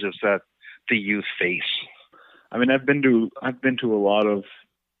challenges that the youth face. I mean, I've been to a lot of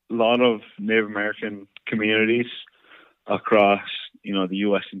Native American communities across, the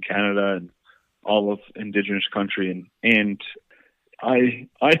U.S. and Canada and all of Indigenous country, and I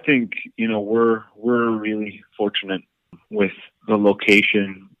think we're really fortunate with the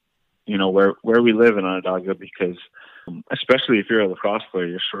location, where we live in Onondaga, because especially if you're a lacrosse player,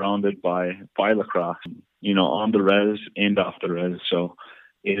 you're surrounded by lacrosse, on the res and off the res. So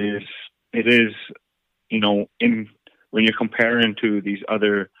it is. When you're comparing to these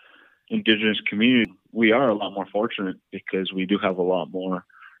other Indigenous communities, we are a lot more fortunate because we do have a lot more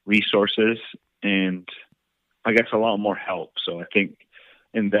resources and I guess a lot more help. So I think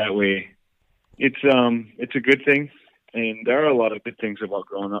in that way, it's a good thing. And there are a lot of good things about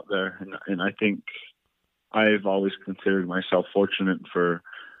growing up there. And I think I've always considered myself fortunate for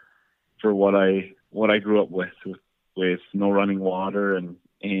what I grew up with no running water and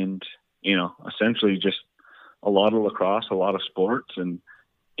essentially just a lot of lacrosse, a lot of sports, and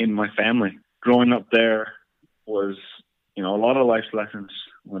in my family. Growing up there was, a lot of life lessons.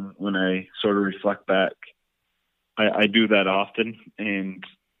 When I sort of reflect back, I do that often. And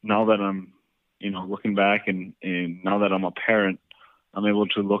now that I'm, looking back and now that I'm a parent, I'm able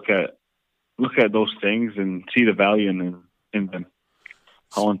to look at those things and see the value in them,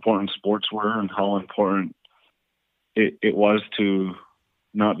 how important sports were and how important it was to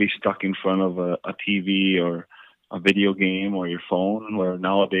not be stuck in front of a TV or a video game or your phone, where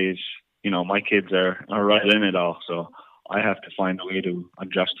nowadays, my kids are right in it all. So I have to find a way to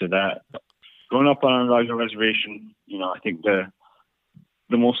adjust to that. Growing up on a Onondaga reservation, I think the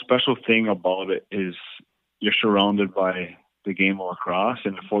most special thing about it is you're surrounded by the game of lacrosse.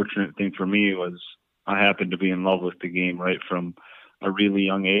 And the fortunate thing for me was I happened to be in love with the game right from a really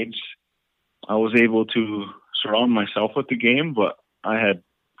young age. I was able to surround myself with the game, but I had,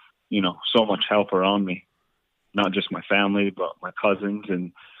 so much help around me, not just my family, but my cousins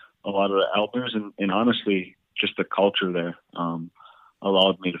and a lot of the elders. And honestly, just the culture there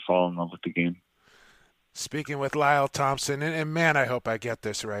allowed me to fall in love with the game. Speaking with Lyle Thompson, and man, I hope I get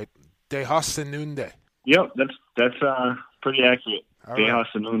this right. Dehasanunde. Yep, that's pretty accurate. All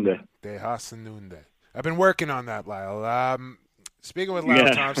Dehasanunde. Right. Dehasanunde. I've been working on that, Lyle. Speaking with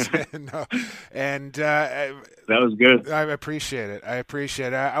Lyle Thompson, and that was good. I appreciate it.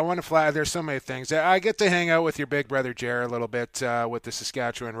 I want to fly. There's so many things. I get to hang out with your big brother Jer a little bit with the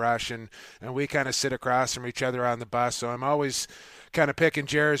Saskatchewan Rush, and we kind of sit across from each other on the bus. So I'm always kind of picking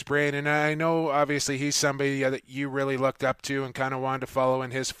Jer's brain, and I know obviously he's somebody that you really looked up to and kind of wanted to follow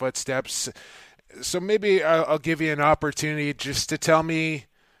in his footsteps. So maybe I'll give you an opportunity just to tell me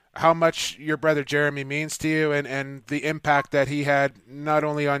how much your brother Jeremy means to you and the impact that he had not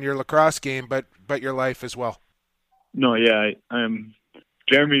only on your lacrosse game, but your life as well. No, yeah.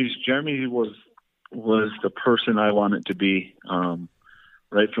 Jeremy was the person I wanted to be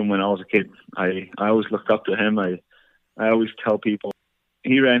right from when I was a kid. I always looked up to him. I always tell people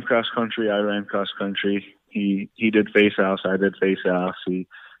he ran cross country, I ran cross country. He did face-offs, I did face-offs. He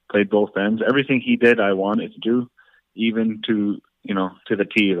played both ends. Everything he did, I wanted to do, even to the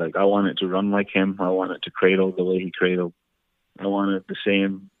T. Like, I wanted to run like him. I wanted to cradle the way he cradled. I wanted the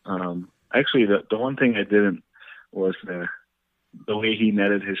same. Actually, the one thing I didn't was the way he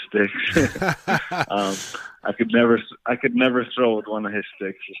netted his sticks. I could never throw with one of his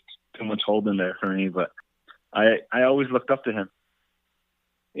sticks. Just too much holding there for me. But I always looked up to him.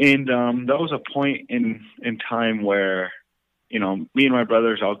 And that was a point in time where, you know, me and my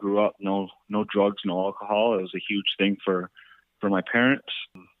brothers all grew up, no drugs, no alcohol. It was a huge thing for my parents.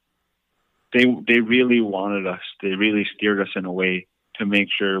 They really wanted us. They really steered us in a way to make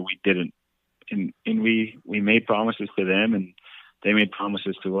sure we didn't. And we made promises to them, and they made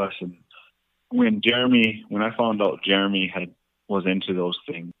promises to us. And when I found out Jeremy was into those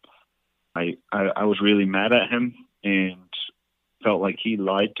things, I was really mad at him and felt like he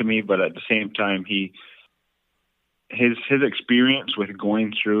lied to me. But at the same time, his experience with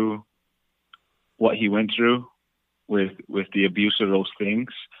going through what he went through with the abuse of those things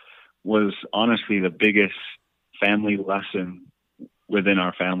was honestly the biggest family lesson within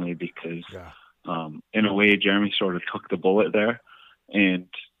our family, because in a way Jeremy sort of took the bullet there, and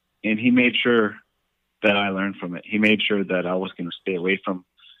he made sure that I learned from it. He made sure that I was going to stay away from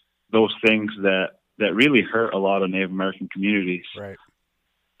those things that really hurt a lot of Native American communities. Right.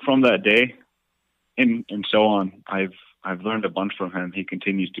 From that day and so on, I've learned a bunch from him. He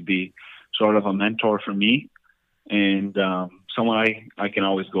continues to be sort of a mentor for me, and someone I can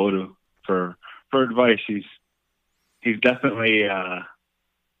always go to for advice. He's definitely a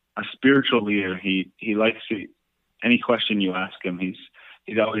spiritual leader. He likes to, any question you ask him, he's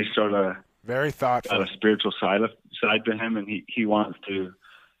always sort of very thoughtful. Got a spiritual side to him, and he wants to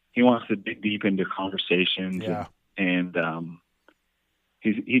dig deep into conversations. Yeah. And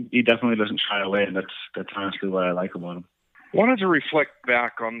he definitely doesn't shy away, and that's honestly what I like about him. Wanted to reflect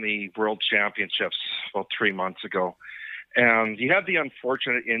back on the World Championships about 3 months ago, and you had the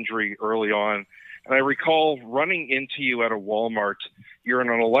unfortunate injury early on. And I recall running into you at a Walmart. You're in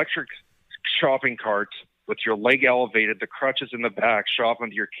an electric shopping cart with your leg elevated, the crutches in the back, shopping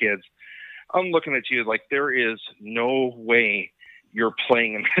with your kids. I'm looking at you like there is no way you're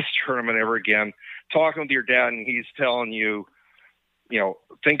playing in this tournament ever again. Talking with your dad, and he's telling you,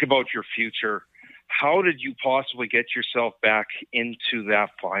 think about your future. How did you possibly get yourself back into that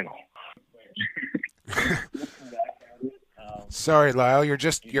final? Sorry, Lyle,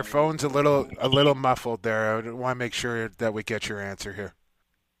 your phone's a little muffled there. I want to make sure that we get your answer here.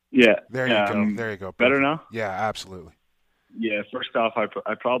 Yeah. There you go. Better now? Yeah, absolutely. Yeah, first off,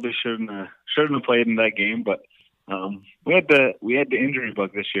 I probably shouldn't have played in that game, but we had the injury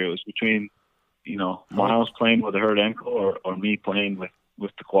bug this year. It was between, Miles playing with a hurt ankle or me playing with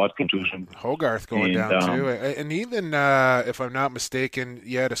the quad contusion. Hogarth going down too, and even if I'm not mistaken,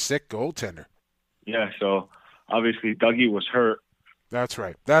 you had a sick goaltender. Yeah, so obviously Dougie was hurt. That's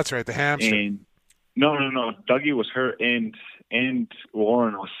right. The hamstring. No. Dougie was hurt and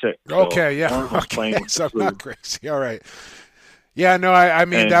Warren was sick. So okay, yeah. Warren was playing with so I'm not crazy. All right. Yeah, no, I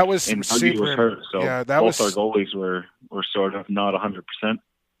mean that was and super. Dougie was hurt, so yeah, both our goalies were sort of not 100%.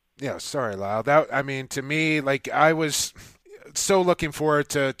 Yeah, sorry, Lyle. To me, like I was so looking forward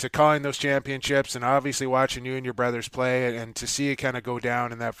to calling those championships, and obviously watching you and your brothers play, and to see it kind of go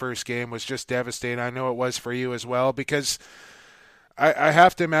down in that first game was just devastating. I know it was for you as well, because I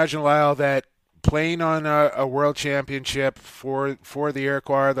have to imagine, Lyle, that playing on a world championship for the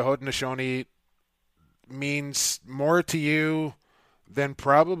Iroquois, the Haudenosaunee, means more to you than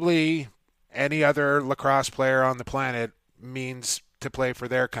probably any other lacrosse player on the planet means to play for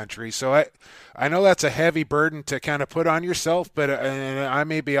their country. So I know that's a heavy burden to kind of put on yourself, but and I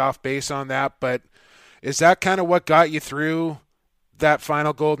may be off base on that, but is that kind of what got you through that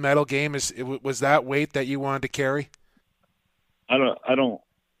final gold medal game? Was that weight that you wanted to carry? I don't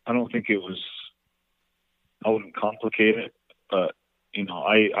think it was. I wouldn't complicate it, but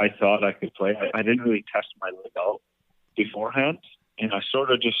I thought I could play. I didn't really test my leg out beforehand, and I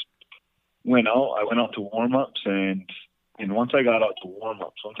sort of just went out. I went out to warm-ups, and once I got out to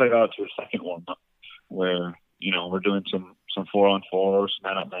the second warm-up, where we're doing some 4-on-4s,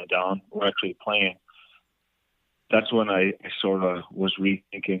 man up, man down, we're actually playing. That's when I sort of was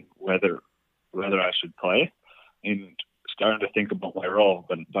rethinking whether I should play, and starting to think about my role.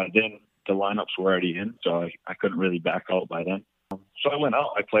 But by then, the lineups were already in, so I couldn't really back out by then. So I went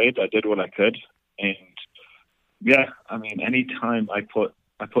out, I played, I did what I could, and yeah, I mean, anytime I put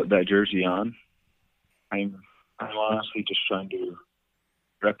that jersey on, I'm honestly just trying to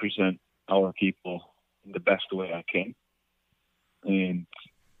represent our people in the best way I can. And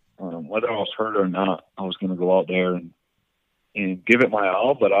whether I was hurt or not, I was going to go out there and give it my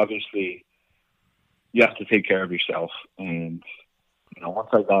all. But obviously, you have to take care of yourself. And once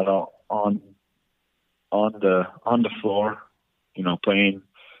I got out on the floor,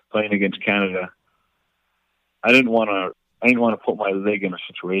 playing against Canada, I didn't want to put my leg in a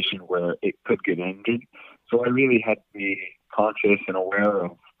situation where it could get injured. So I really had to be conscious and aware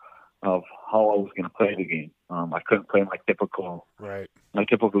of how I was going to play the game. I couldn't play my typical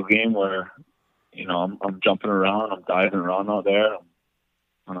game where, I'm jumping around, I'm diving around out there,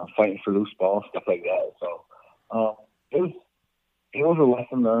 I'm fighting for loose balls, stuff like that. So it was a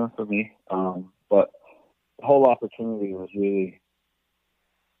lesson learned for me. But the whole opportunity was really,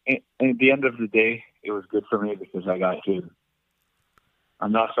 at the end of the day, it was good for me because I'm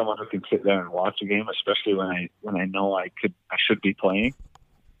not someone who can sit there and watch a game, especially when I know I should be playing.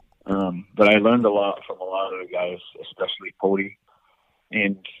 But I learned a lot from a lot of the guys, especially Cody,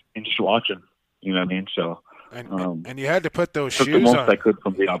 and just watching. You know what I mean? So, and you had to put those took shoes the most on. I could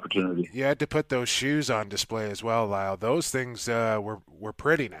from the opportunity. You had to put those shoes on display as well, Lyle. Those things were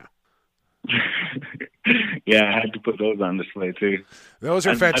pretty now. Yeah, I had to put those on display too. Those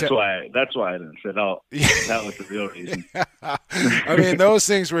are fantastic. That's why I didn't sit out. That was the real reason. I mean, those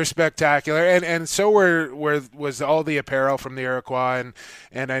things were spectacular, and so was all the apparel from the Iroquois,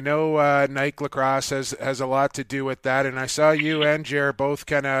 and I know Nike Lacrosse has a lot to do with that. And I saw you and Jer both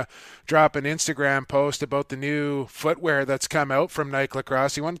kind of drop an Instagram post about the new footwear that's come out from Nike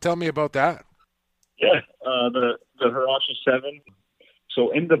Lacrosse. You want to tell me about that? Yeah, the Hirachi 7.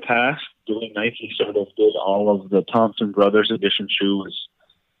 So in the past, doing Nike sort of did all of the Thompson Brothers edition shoes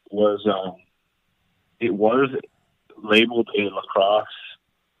was labeled a lacrosse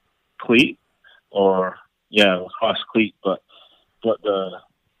cleat lacrosse cleat, but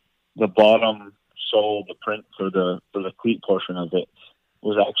the bottom sole, the print for the cleat portion of it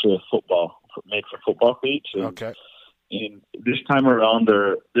was actually made for football cleats. Okay. And this time around,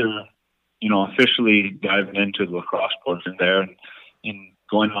 they're officially diving into the lacrosse portion there and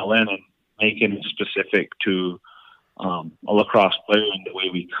going all in and making it specific to a lacrosse player in the way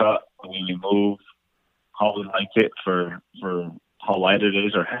we cut, the way we move, how we like it for how light it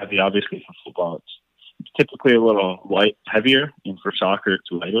is, or heavy. Obviously for football, it's typically a little heavier, and for soccer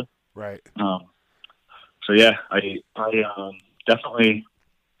it's lighter. Right. So yeah, I definitely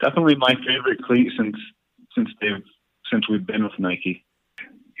my favorite cleat since we've been with Nike.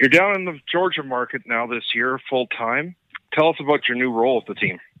 You're down in the Georgia market now this year, full time. Tell us about your new role with the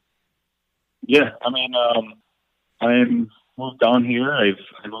team. Yeah, I mean, I'm moved down here. I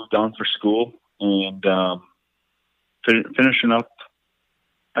moved down for school and finishing up.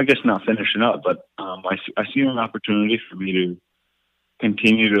 I guess not finishing up, but I see an opportunity for me to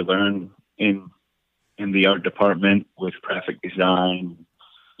continue to learn in the art department with graphic design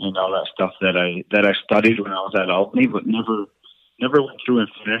and all that stuff that I studied when I was at Albany, but never went through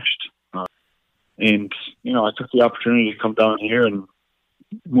and finished. And, I took the opportunity to come down here and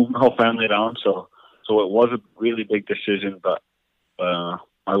move my whole family down. So it was a really big decision, but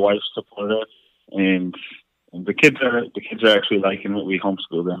my wife's supportive, and the kids are actually liking it. We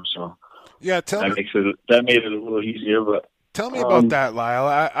homeschool them, so yeah, that made it a little easier. But tell me about that,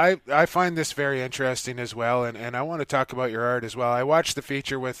 Lyle. I find this very interesting as well, and I want to talk about your art as well. I watched the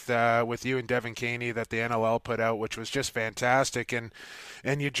feature with you and Devin Caney that the NLL put out, which was just fantastic, and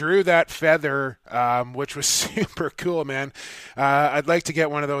you drew that feather, which was super cool, man. I'd like to get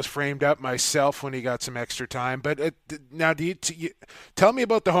one of those framed up myself when you got some extra time. But now, do you tell me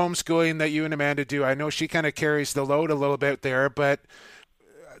about the homeschooling that you and Amanda do? I know she kind of carries the load a little bit there, but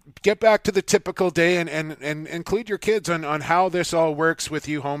get back to the typical day and include your kids on how this all works with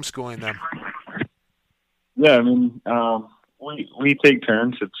you homeschooling them. Yeah, I mean, we take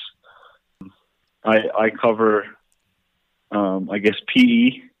turns. I cover, I guess,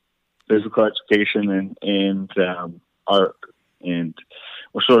 PE, physical education, and art, and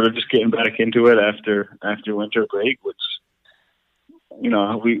we're sort of just getting back into it after winter break, which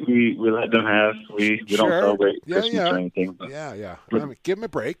we let them have. We don't celebrate Christmas or anything. But, give them a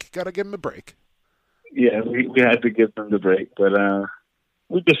break. Got to give them a break. Yeah, we had to give them the break, but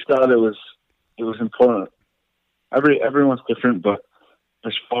we just thought it was important. Everyone's different, but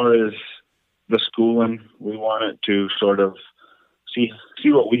as far as the schooling, we wanted to sort of see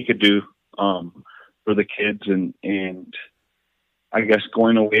what we could do for the kids, and I guess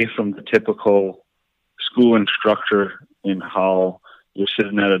going away from the typical schooling structure in how you're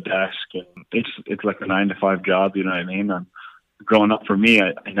sitting at a desk and it's like a 9-to-5 job, you know what I mean? Growing up for me,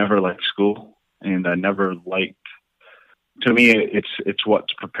 I never liked school, and I never liked, to me, it's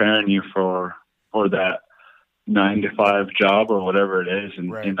what's preparing you for that 9-to-5 job or whatever it is.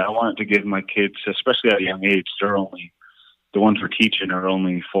 And, right. And I wanted to give my kids, especially at a young age, the ones we're teaching are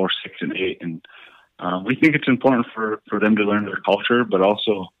only 4, 6, and 8. And we think it's important for them to learn their culture, but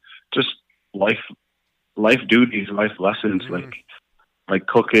also just life duties, life lessons, mm-hmm. like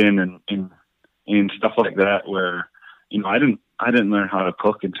cooking and stuff like that, where I didn't learn how to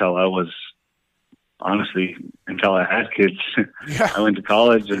cook until I was honestly, until I had kids. Yeah. I went to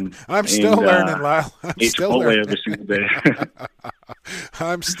college and I'm still learning, Lyle. I'm ate still Chipotle learning every single day.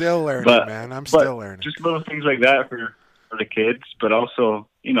 I'm still learning, man. I'm but still learning. Just little things like that for the kids, but also,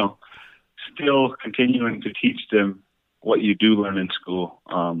 still continuing to teach them what you do learn in school.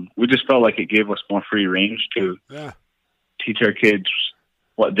 We just felt like it gave us more free range to teach our kids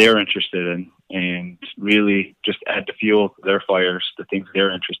what they're interested in and really just add the fuel to their fires, the things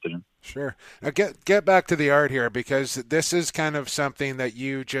they're interested in. Sure. Now get back to the art here, because this is kind of something that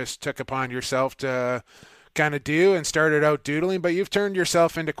you just took upon yourself to kind of do and started out doodling, but you've turned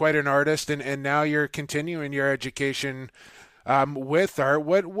yourself into quite an artist, and now you're continuing your education with art.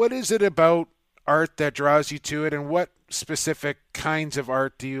 What is it about art that draws you to it, and what specific kinds of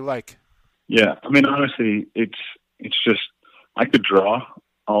art do you like? Yeah, I mean, honestly, it's just, I could draw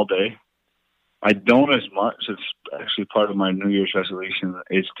all day. I don't as much. It's actually part of my New Year's resolution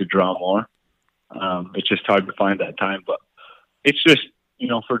is to draw more. It's just hard to find that time, but it's just,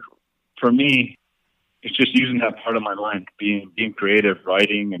 for me, it's just using that part of my mind, being creative,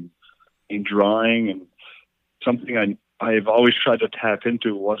 writing and drawing, and something I've always tried to tap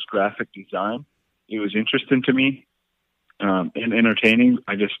into was graphic design. It was interesting to me, and entertaining.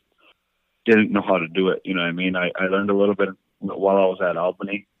 I just didn't know how to do it. You know what I mean? I learned a little bit while I was at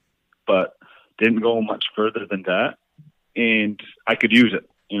Albany, but didn't go much further than that. And I could use it,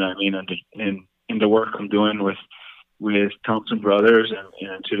 you know what I mean? And in the work I'm doing with Thompson Brothers and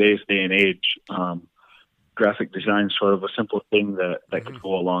in today's day and age, graphic design is sort of a simple thing that could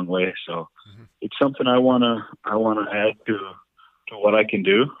go a long way. So it's something I wanna add to what I can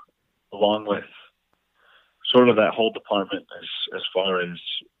do, along with sort of that whole department as far as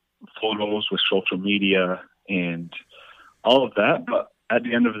photos with social media and all of that. But at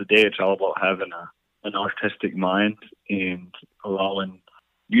the end of the day, it's all about having an artistic mind and allowing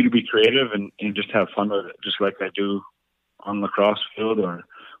you to be creative and just have fun with it, just like I do on the lacrosse field or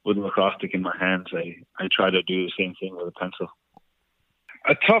with a lacrosse stick in my hands. I try to do the same thing with a pencil.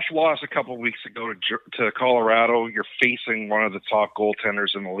 A tough loss a couple of weeks ago to Colorado. You're facing one of the top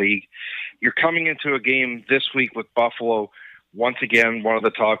goaltenders in the league. You're coming into a game this week with Buffalo, once again, one of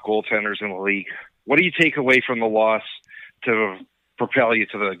the top goaltenders in the league. What do you take away from the loss to propel you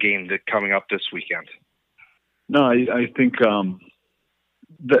to the game coming up this weekend? No, I think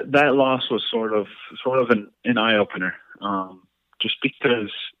that loss was sort of an eye opener. Just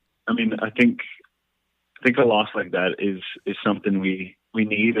because, I mean, I think a loss like that is something we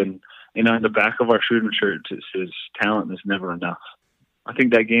need, and on the back of our shooting shirts it says talent is never enough. I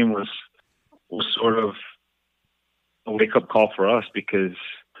think that game was sort of a wake up call for us, because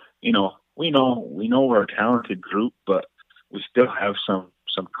we know we're a talented group, but we still have some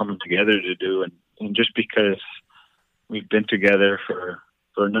coming together to do, and just because we've been together for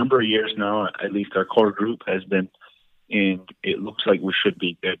a number of years now, at least our core group has been, and it looks like we should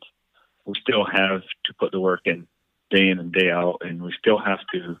be good. We still have to put the work in and day out, and we still have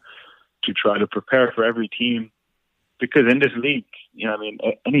to try to prepare for every team, because in this league, I mean,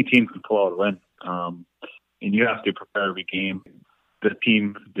 any team can pull out a win, and you have to prepare every game.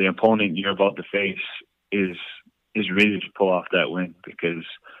 The opponent you're about to face is ready to pull off that win, because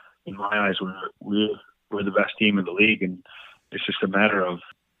in my eyes, we're the best team in the league, and it's just a matter of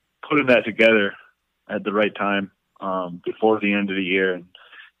putting that together at the right time before the end of the year.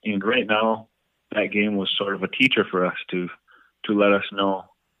 And right now, that game was sort of a teacher for us to let us know,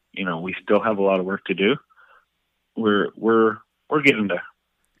 we still have a lot of work to do. We're getting there.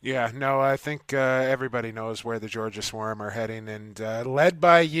 Yeah, no, I think everybody knows where the Georgia Swarm are heading, and led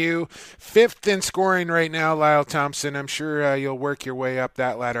by you, 5th in scoring right now, Lyle Thompson. I'm sure you'll work your way up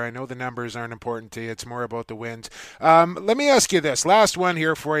that ladder. I know the numbers aren't important to you. It's more about the wins. Let me ask you this. Last one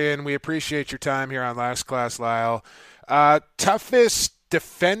here for you, and we appreciate your time here on Last Class, Lyle. Toughest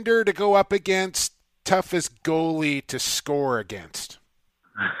defender to go up against, toughest goalie to score against?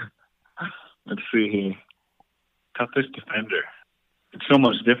 Let's see here. Toughest defender. It's so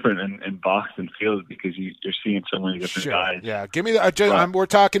much different in box and field, because you're seeing so many different guys. Yeah, give me we're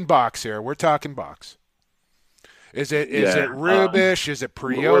talking box here. We're talking box. Is it Rubish? Is it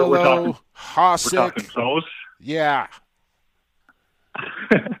Priolo? Hosek? We're talking close. Yeah.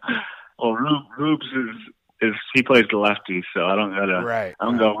 Well, Rubes is he plays the lefty, so I don't gotta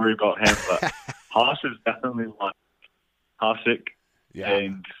worry about him. But Haas is definitely one. Hosek. Yeah.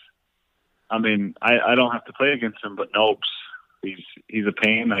 And I mean, I don't have to play against him, but Nopes. He's a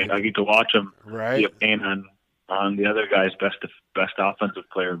pain. I get to watch him be a pain on the other guy's best offensive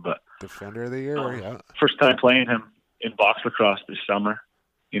player. But defender of the year, yeah. First time playing him in box lacrosse this summer.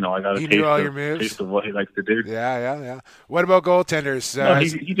 I got a taste of what he likes to do. Yeah. What about goaltenders? No,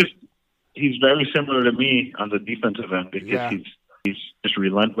 he's very similar to me on the defensive end because he's just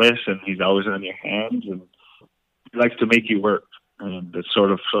relentless and he's always on your hands and he likes to make you work. And that's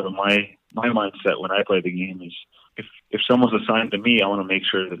sort of my mindset when I play the game is if someone's assigned to me, I want to make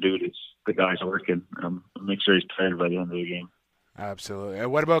sure the guy's working. Make sure he's tired by the end of the game. Absolutely.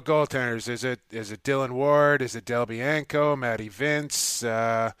 And what about goaltenders? Is it Dylan Ward? Is it Del Bianco, Matty Vince,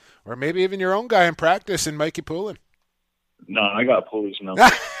 or maybe even your own guy in practice and Mikey Poulin? No, I got Pooli's number.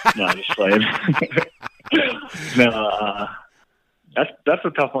 No, just playing. No, that's a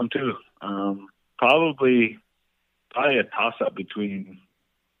tough one too. Probably a toss-up between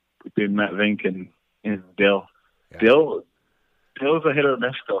Matt Vink and Dill. Yeah. Dill's a hit or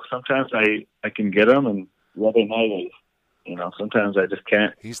miss though. Sometimes I can get him, and the other night, sometimes I just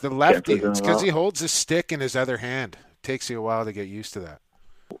can't. He's the lefty. It's because he holds his stick in his other hand. It takes you a while to get used to that.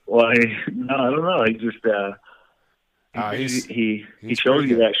 Well, I don't know. He just he shows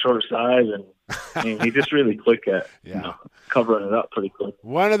you that short size, and he just really quick at covering it up pretty quick.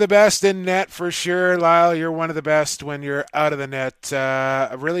 One of the best in net for sure, Lyle. You're one of the best when you're out of the net.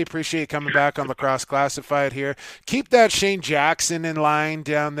 I really appreciate you coming back on Lacrosse Classified here. Keep that Shane Jackson in line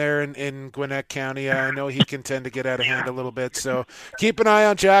down there in Gwinnett County. I know he can tend to get out of hand a little bit, so keep an eye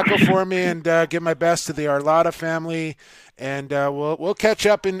on Jackal for me, and give my best to the Arlotta family. And we'll catch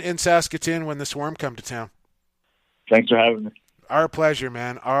up in Saskatoon when the Swarm come to town. Thanks for having me. Our pleasure,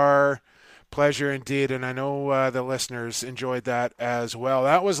 man. Our pleasure indeed, and I know the listeners enjoyed that as well.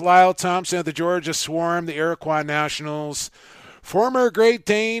 That was Lyle Thompson of the Georgia Swarm, the Iroquois Nationals, former Great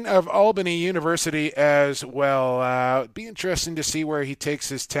Dane of Albany University as well. It'd be interesting to see where he takes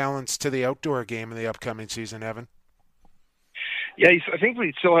his talents to the outdoor game in the upcoming season, Evan. Yeah, I think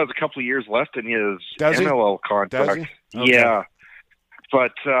he still has a couple of years left in his NLL contract. Does he? Okay. Yeah.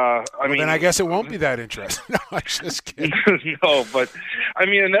 But, then I guess it won't be that interesting. No, I'm just kidding. No, but,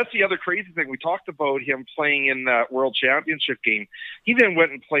 and that's the other crazy thing. We talked about him playing in that World Championship game. He then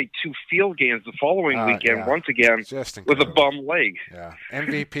went and played 2 field games the following weekend, once again, with a bum leg. Yeah,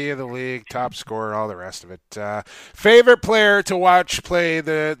 MVP of the league, top scorer, all the rest of it. Favorite player to watch play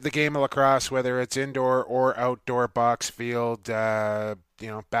the game of lacrosse, whether it's indoor or outdoor, box field,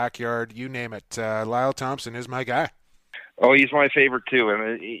 backyard, you name it. Lyle Thompson is my guy. Oh, he's my favorite too,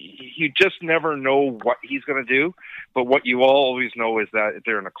 and you just never know what he's going to do. But what you always know is that if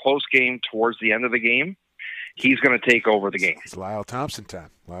they're in a close game towards the end of the game, he's going to take over the game. It's Lyle Thompson time.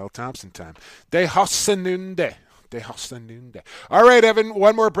 De Hossanunde. All right, Evan,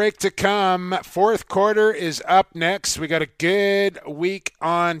 one more break to come. Fourth quarter is up next. We got a good week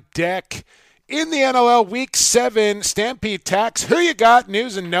on deck. In the NLL Week 7, Stampede Tax, who you got,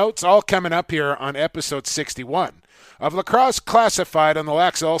 news and notes, all coming up here on episode 61 of Lacrosse Classified on the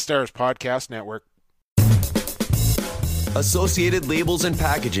Lax All-Stars Podcast Network. Associated Labels and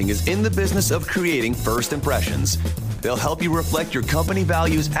Packaging is in the business of creating first impressions. They'll help you reflect your company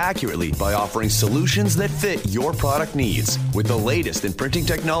values accurately by offering solutions that fit your product needs. With the latest in printing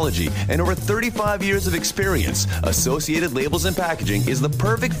technology and over 35 years of experience, Associated Labels and Packaging is the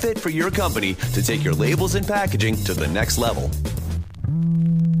perfect fit for your company to take your labels and packaging to the next level.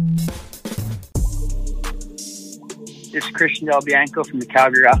 This is Christian Del Bianco from the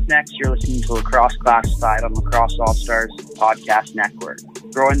Calgary Roughnecks. You're listening to Lacrosse Classified on Lacrosse All-Stars Podcast Network.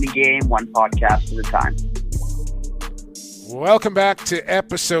 Growing the game one podcast at a time. Welcome back to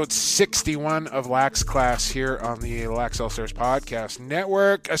episode 61 of Lax Class here on the Lax All-Stars Podcast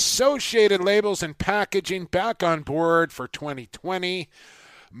Network. Associated Labels and Packaging back on board for 2020.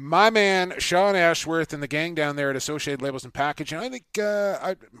 My man, Sean Ashworth, and the gang down there at Associated Labels and Packaging. I think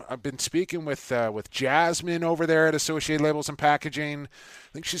I've been speaking with Jasmine over there at Associated Labels and Packaging. I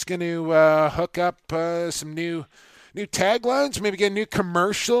think she's going to hook up some new taglines, maybe get a new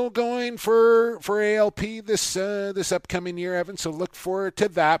commercial going for ALP this upcoming year, Evan. So look forward to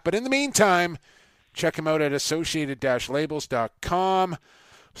that. But in the meantime, check them out at associated-labels.com.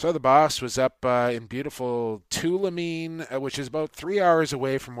 So the boss was up in beautiful Tulameen, which is about 3 hours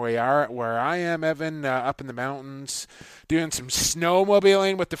away from where I am, Evan, up in the mountains, doing some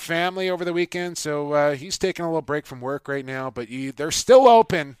snowmobiling with the family over the weekend. So he's taking a little break from work right now, but they're still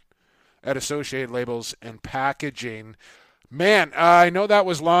open at Associated Labels and Packaging. Man, I know that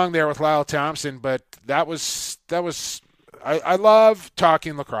was long there with Lyle Thompson, but that was I love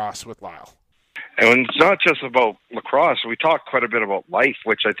talking lacrosse with Lyle. And it's not just about lacrosse. We talk quite a bit about life,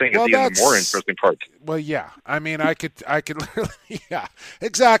 which I think is the even more interesting part. Well, yeah. I mean, I could literally, yeah,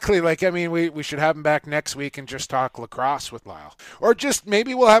 exactly. Like, I mean, we should have him back next week and just talk lacrosse with Lyle. Or just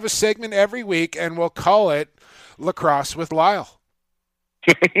maybe we'll have a segment every week and we'll call it Lacrosse with Lyle.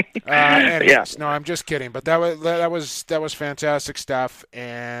 Anyways, no, I'm just kidding. But that was fantastic stuff,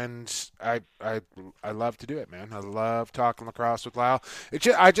 and I love to do it, man. I love talking lacrosse with Lyle.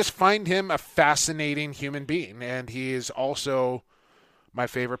 I just find him a fascinating human being, and he is also my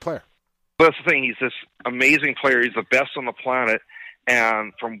favorite player. That's the thing. He's this amazing player. He's the best on the planet,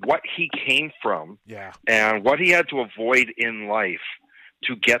 and from what he came from, and what he had to avoid in life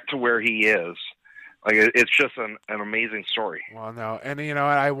to get to where he is. Like, it's just an amazing story. Well, no, and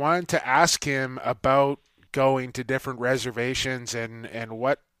I wanted to ask him about going to different reservations and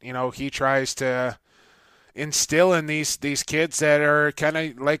what he tries to instill in these kids that are kind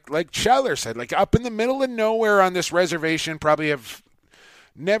of like Scheller said, like up in the middle of nowhere on this reservation, probably have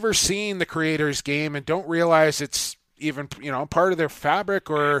never seen the Creators game and don't realize it's even part of their fabric,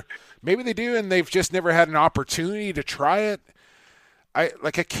 or maybe they do and they've just never had an opportunity to try it. I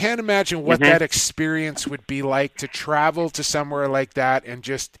can't imagine what that experience would be like to travel to somewhere like that and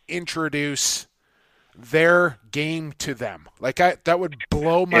just introduce their game to them. That would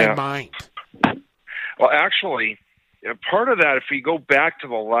blow my mind. Well, actually, part of that, if we go back to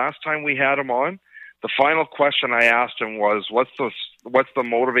the last time we had him on, the final question I asked him was, what's the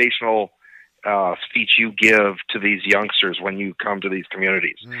motivational speech you give to these youngsters when you come to these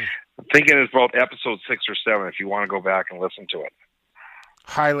communities? I'm thinking it's about episode 6 or 7 if you want to go back and listen to it.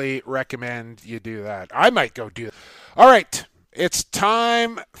 Highly recommend you do that. I might go do that. All right. It's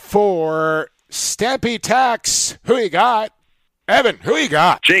time for Stampede Tax. Who you got? Evan, who you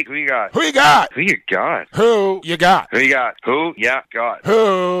got? Jake, who you got? Who you got? Who you got? Who you got? Who you got? Who ya got?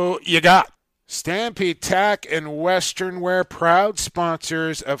 Who you got? Stampede Tack and Western Wear, proud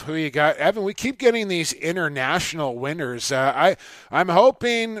sponsors of Who You Got. Evan, we keep getting these international winners. I'm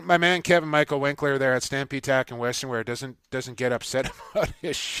hoping my man Kevin Michael Winkler there at Stampede Tack and Western Wear doesn't get upset about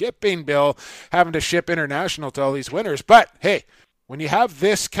his shipping bill, having to ship international to all these winners. But hey, when you have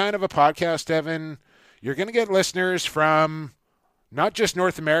this kind of a podcast, Evan, you're going to get listeners from not just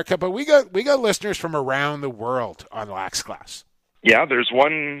North America, but we got listeners from around the world on Lax Class. Yeah, there's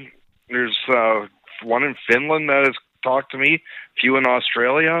one. There's one in Finland that has talked to me, a few in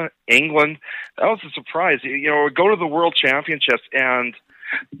Australia, England. That was a surprise. We go to the World Championships, and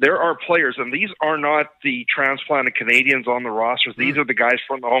there are players, and these are not the transplanted Canadians on the rosters. These are the guys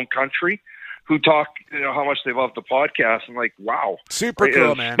from the home country who talk, how much they love the podcast. I'm like, wow. Super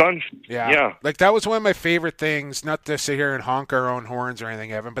cool, man. Yeah. That was one of my favorite things, not to sit here and honk our own horns or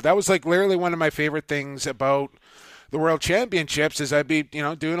anything, Evan, but that was literally one of my favorite things about the World Championships is I'd be,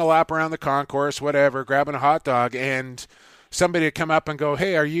 doing a lap around the concourse, whatever, grabbing a hot dog, and somebody would come up and go,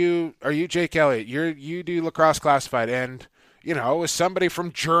 "Hey, are you Jake Elliott? You do Lacrosse Classified?" And it was somebody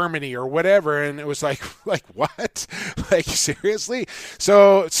from Germany or whatever, and it was like what? Seriously?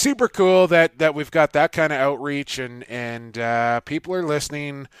 So it's super cool that we've got that kind of outreach, and people are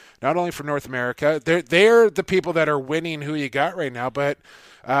listening not only from North America. They're the people that are winning Who You Got right now, but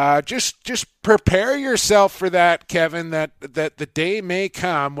just prepare yourself for that, Kevin, that the day may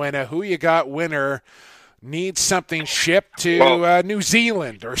come when a Who You Got winner needs something shipped to New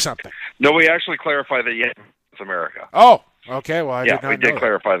Zealand or something. No, we actually clarified that, it's America. Oh, okay. Well, I did not we did know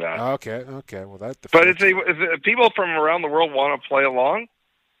clarify that. Okay. Well, that. But if people from around the world want to play along,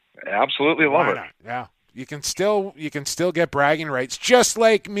 absolutely love it. Yeah. You can still get bragging rights, just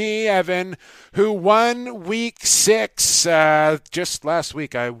like me, Evan, who won week 6 just last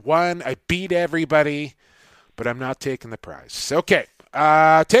week. I won. I beat everybody, but I'm not taking the prize. Okay,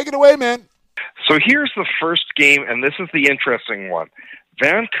 take it away, man. So here's the first game, and this is the interesting one.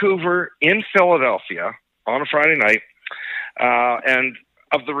 Vancouver in Philadelphia on a Friday night. And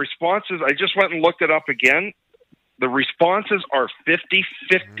of the responses, I just went and looked it up again. The responses are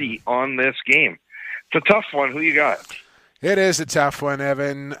 50-50 on this game. It's a tough one. Who you got? It is a tough one,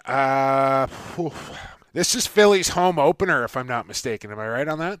 Evan. This is Philly's home opener, if I'm not mistaken. Am I right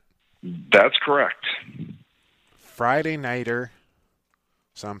on that? That's correct. Friday nighter.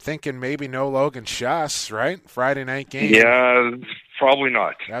 So I'm thinking maybe no Logan Schuss, right? Friday night game. Yeah, probably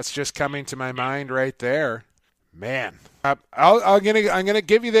not. That's just coming to my mind right there. Man. I'm gonna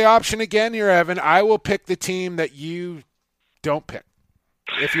give you the option again here, Evan. I will pick the team that you don't pick.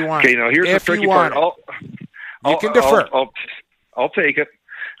 If you want. Okay, now here's the tricky part. You can defer. I'll take it.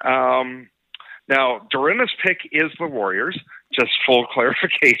 Now, Dorinda's pick is the Warriors. Just full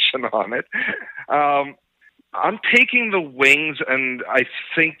clarification on it. I'm taking the Wings, and I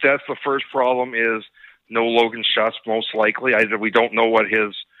think that's the first problem is no Logan Schuss, most likely. We don't know what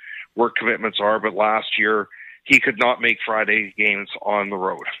his work commitments are, but last year he could not make Friday games on the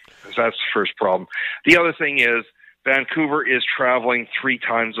road. So that's the first problem. The other thing is Vancouver is traveling 3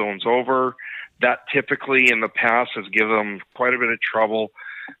 time zones over. that typically in the past has given them quite a bit of trouble.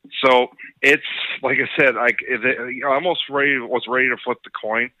 So it's like I said, I almost was ready to flip the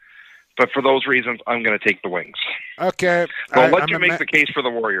coin, but for those reasons, I'm going to take the Wings. Okay. So I'll let you make the case for the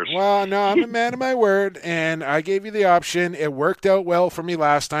Warriors. Well, no, I'm a man of my word, and I gave you the option. It worked out well for me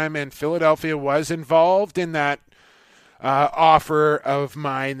last time, and Philadelphia was involved in that offer of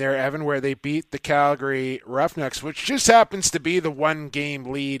mine there, Evan, where they beat the Calgary Roughnecks, which just happens to be the one-game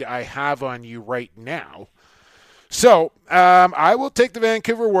lead I have on you right now. So I will take the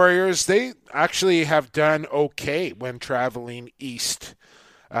Vancouver Warriors. They actually have done okay when traveling east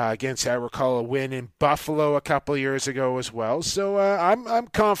against, I recall, a win in Buffalo a couple years ago as well. So I'm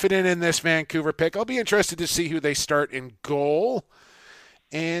confident in this Vancouver pick. I'll be interested to see who they start in goal.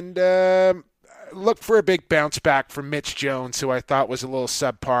 And look for a big bounce back from Mitch Jones, who I thought was a little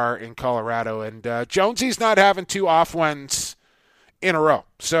subpar in Colorado. And Jonesy's not having 2 off ones in a row.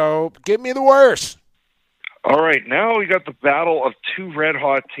 So give me the Warriors. All right, now we got the battle of 2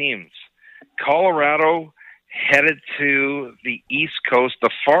 red-hot teams. Colorado headed to the East Coast,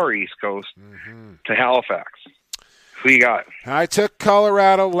 the far East Coast, to Halifax. Who you got? I took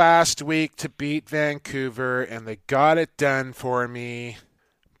Colorado last week to beat Vancouver, and they got it done for me.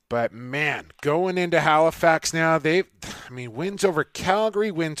 But, man, going into Halifax now, wins over Calgary,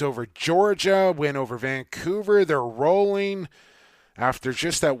 wins over Georgia, win over Vancouver. They're rolling. After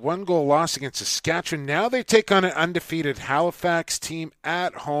just that 1-goal loss against Saskatchewan, now they take on an undefeated Halifax team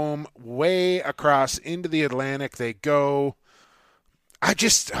at home, way across into the Atlantic they go.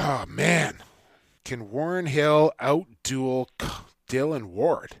 Oh man, can Warren Hill outduel Dylan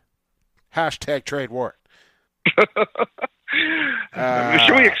Ward? # trade Ward. Should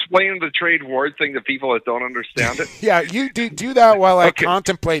we explain the trade Ward thing to people that don't understand it? Yeah, you do that while I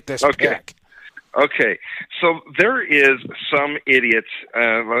contemplate this pick. Okay, so there is some idiots,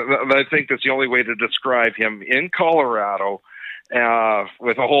 I think that's the only way to describe him, in Colorado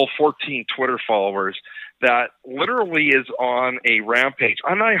with a whole 14 Twitter followers that literally is on a rampage.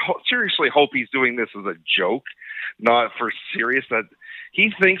 And I seriously hope he's doing this as a joke, not for serious, that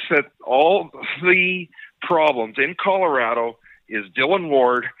he thinks that all the problems in Colorado is Dylan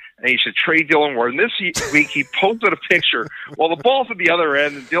Ward, and he should trade Dylan Ward. And this week he posted a picture while the ball's at the other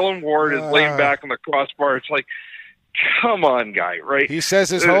end and Dylan Ward is laying back on the crossbar. It's like, come on, guy, right? He says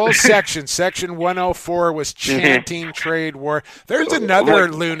his whole section 104, was chanting trade Ward. There's another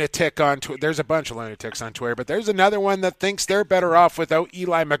lunatic on Twitter. There's a bunch of lunatics on Twitter, but there's another one that thinks they're better off without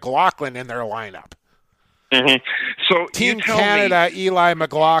Eli McLaughlin in their lineup. So Team Canada, Eli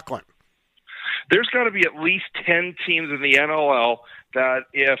McLaughlin. There's got to be at least 10 teams in the NLL that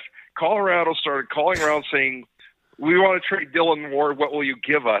if Colorado started calling around saying, we want to trade Dylan Ward, what will you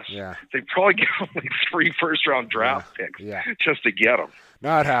give us? Yeah. They'd probably give him like 3 first-round draft picks just to get him.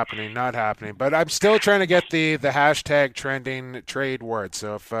 Not happening. But I'm still trying to get the # trending trade word.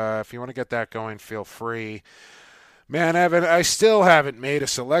 So if you want to get that going, feel free. Man, Evan, I still haven't made a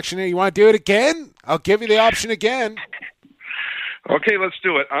selection here. You want to do it again? I'll give you the option again. Okay, let's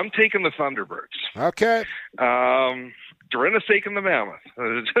do it. I'm taking the Thunderbirds. Okay. Dorinda's taking the Mammoth.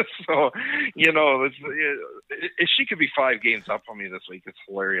 So, she could be 5 games up on me this week. It's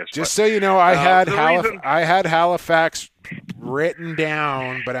hilarious. Just so you know, I had Halifax written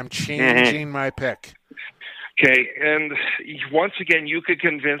down, but I'm changing my pick. Okay, and once again, you could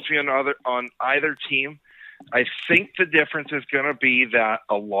convince me on either team. I think the difference is going to be that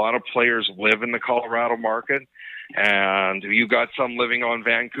a lot of players live in the Colorado market, and you got some living on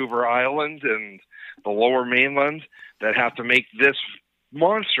Vancouver Island and the Lower Mainland that have to make this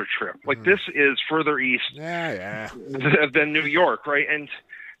monster trip. Like, this is further east than New York, right? And,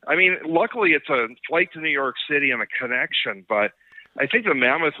 I mean, luckily it's a flight to New York City and a connection, but I think the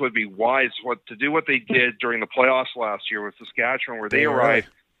Mammoth would be wise to do what they did during the playoffs last year with Saskatchewan, where they arrived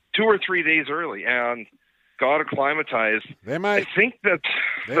 2 or 3 days early and got acclimatized. I think that's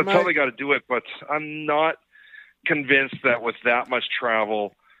how they got to do it, but I'm not convinced that with that much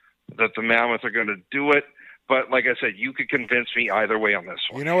travel that the Mammoth are going to do it. But like I said, you could convince me either way on this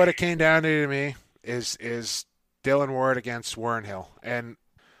one. You know what it came down to me is Dylan Ward against Warren Hill. And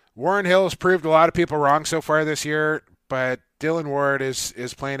Warren Hill has proved a lot of people wrong so far this year, but Dylan Ward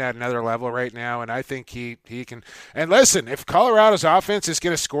is playing at another level right now, and I think he can. And listen, if Colorado's offense is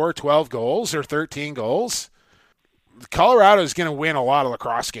going to score 12 goals or 13 goals, Colorado is going to win a lot of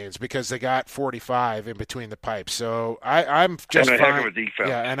lacrosse games because they got 45 in between the pipes. So I'm just fine. Heck of a defense.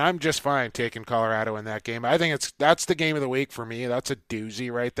 Yeah, and I'm just fine taking Colorado in that game. I think that's the game of the week for me. That's a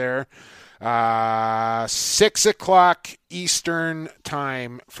doozy right there. 6 o'clock Eastern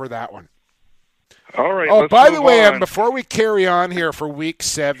time for that one. All right. Oh, let's by the move way, on. before we carry on here for Week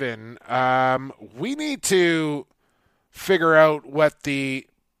 7, we need to figure out what the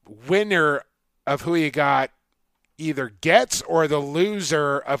winner of Who You Got either gets or the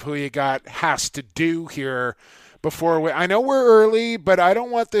loser of Who You Got has to do here before I know we're early, but I don't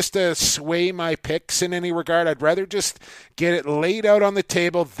want this to sway my picks in any regard. I'd rather just get it laid out on the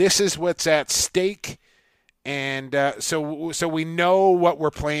table. This is what's at stake. And so we know what we're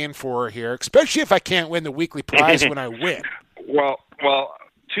playing for here, especially if I can't win the weekly prize when I win. Well,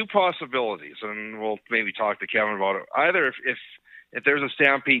 two possibilities, and we'll maybe talk to Kevin about it. Either if there's a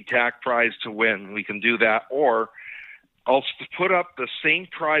Stampede TAC prize to win, we can do that, or I'll put up the same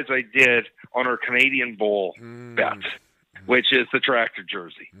prize I did on our Canadian Bowl bet, which is the tractor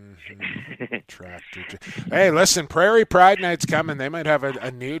jersey. Tractor jersey. Hey, listen, Prairie Pride Night's coming. They might have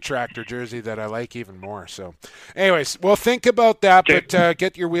a new tractor jersey that I like even more. So, anyways, we'll think about that, but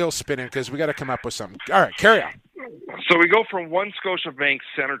get your wheels spinning because we got to come up with something. All right, carry on. So we go from one Scotiabank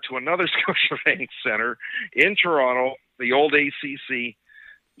Center to another Scotiabank Center in Toronto, the old ACC.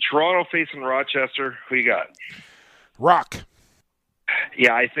 Toronto facing Rochester. Who you got? Rock.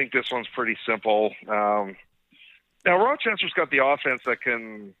 Yeah, I think this one's pretty simple. Now Rochester's got the offense that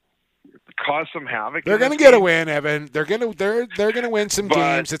can cause some havoc. They're going to get a win, Evan. They're going to win some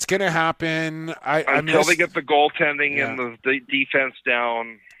games. It's going to happen. Until they get the goaltending and the defense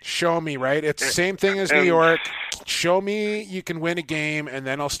down. Show me, right? It's the same thing as New York. Show me you can win a game, and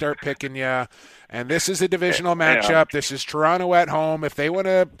then I'll start picking you. And this is a divisional matchup. This is Toronto at home. If they want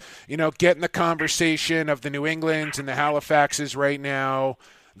to, get in the conversation of the New Englands and the Halifaxes right now,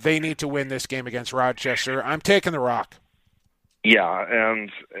 they need to win this game against Rochester. I'm taking the Rock. Yeah,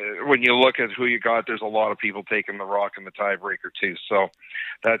 and when you look at who you got, there's a lot of people taking the Rock in the tiebreaker too. So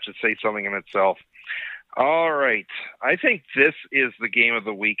that should say something in itself. All right. I think this is the game of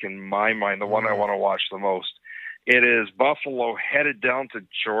the week in my mind, the one I want to watch the most. It is Buffalo headed down to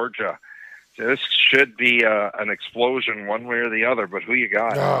Georgia. This should be an explosion one way or the other, but who you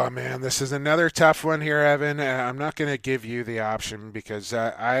got? Oh, man, this is another tough one here, Evan. I'm not going to give you the option because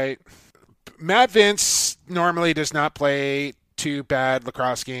Matt Vince normally does not play two bad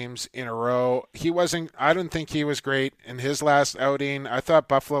lacrosse games in a row. I don't think he was great in his last outing. I thought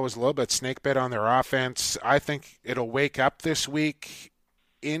Buffalo was a little bit snakebit on their offense. I think it'll wake up this week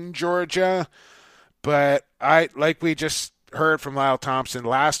in Georgia, but like we just heard from Lyle Thompson,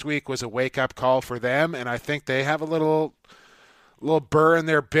 last week was a wake-up call for them, and I think they have a little burr in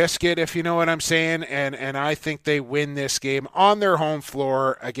their biscuit, if you know what I'm saying, and I think they win this game on their home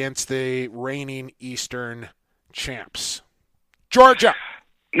floor against the reigning Eastern champs. Georgia.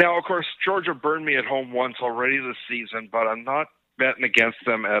 Now, of course, Georgia burned me at home once already this season, but I'm not betting against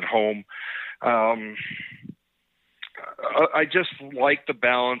them at home. I just like the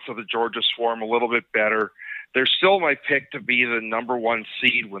balance of the Georgia Swarm a little bit better. They're still my pick to be the number one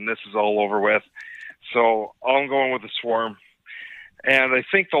seed when this is all over with. So I'm going with the Swarm. And I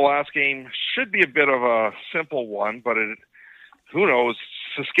think the last game should be a bit of a simple one, but who knows?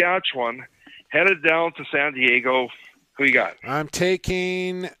 Saskatchewan headed down to San Diego. Who you got? I'm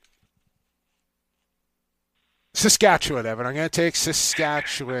taking Saskatchewan, Evan. I'm going to take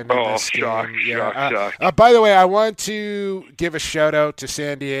Saskatchewan in this game. Shock. By the way, I want to give a shout-out to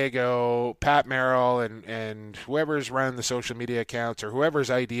San Diego, Pat Merrill, and whoever's running the social media accounts or whoever's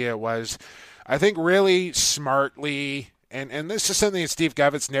idea it was. I think really smartly, and this is something that Steve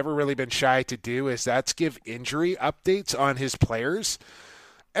Govitz never really been shy to do, is that's give injury updates on his players.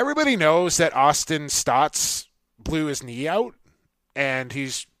 Everybody knows that Austin Stotts blew his knee out, and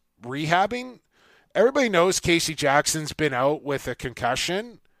he's rehabbing. Everybody knows Casey Jackson's been out with a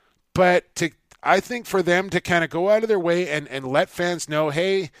concussion, but I think for them to kind of go out of their way and let fans know,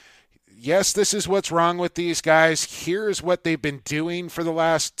 hey, yes, this is what's wrong with these guys. Here's what they've been doing for the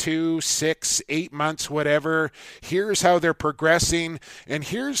last 2, 6, 8 months, whatever. Here's how they're progressing, and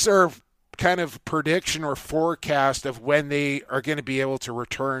here's our kind of prediction or forecast of when they are going to be able to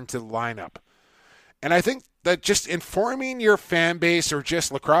return to the lineup. And I think that just informing your fan base or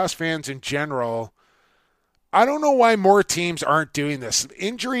just lacrosse fans in general, I don't know why more teams aren't doing this.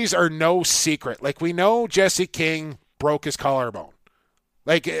 Injuries are no secret. Like, we know Jesse King broke his collarbone.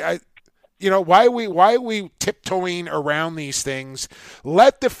 Like, why are we tiptoeing around these things?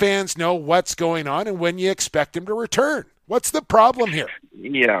 Let the fans know what's going on and when you expect him to return. What's the problem here?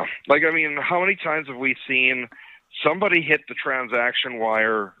 Yeah. How many times have we seen somebody hit the transaction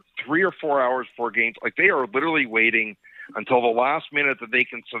wire 3 or 4 hours before games? Like, they are literally waiting until the last minute that they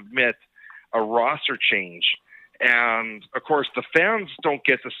can submit a roster change. And of course, the fans don't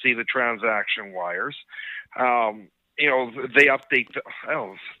get to see the transaction wires. they update.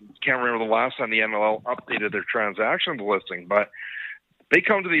 Can't remember the last time the NLL updated their transaction listing, but they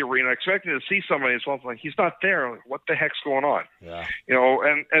come to the arena expecting to see somebody. It's like he's not there. What the heck's going on? Yeah.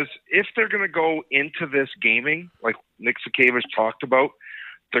 And as if they're going to go into this gaming, like Nick Sakiewicz talked about,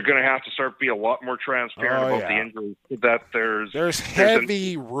 they're going to have to start be a lot more transparent about the injuries. That there's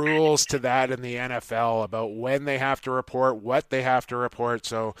heavy rules to that in the NFL about when they have to report, what they have to report.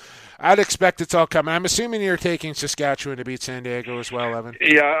 So I'd expect it's all coming. I'm assuming you're taking Saskatchewan to beat San Diego as well, Evan.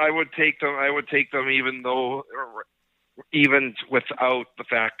 Yeah, I would take them. Even without the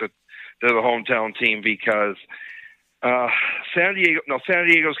fact that they're the hometown team, because San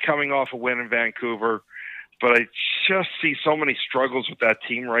Diego's coming off a win in Vancouver. But I just see so many struggles with that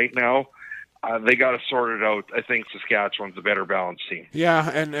team right now. They got to sort it out. I think Saskatchewan's a better balanced team. Yeah,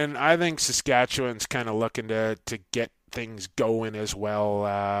 and I think Saskatchewan's kind of looking to get things going as well.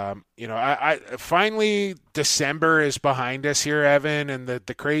 I finally December is behind us here, Evan, and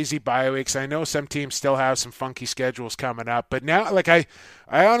the crazy bye weeks. I know some teams still have some funky schedules coming up, but now, like I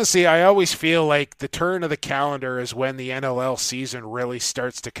honestly, I always feel like the turn of the calendar is when the NLL season really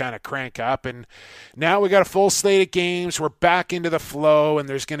starts to kind of crank up, and now we got a full slate of games. We're back into the flow, and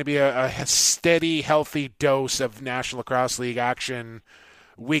there's going to be a steady, healthy dose of National Lacrosse League action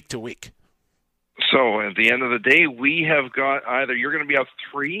week to week. So at the end of the day, we have got either you're going to be up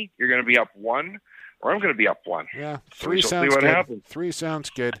 3, you're going to be up 1, or I'm going to be up 1. Yeah, 3 sounds good. Happens. 3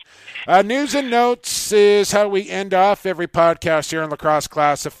 sounds good. News and notes is how we end off every podcast here on Lacrosse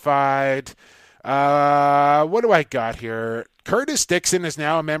Classified. What do I got here? Curtis Dixon is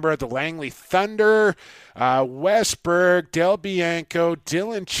now a member of the Langley Thunder. Westberg, Del Bianco,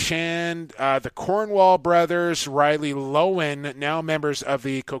 Dylan Chen, the Cornwall brothers, Riley Lowen, now members of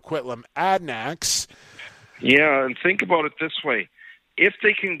the Coquitlam Adnax. Yeah, and think about it this way. If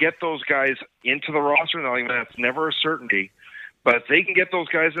they can get those guys into the roster, now that's never a certainty, but if they can get those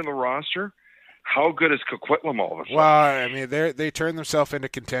guys in the roster, how good is Coquitlam all of a sudden? Well, I mean, they turn themselves into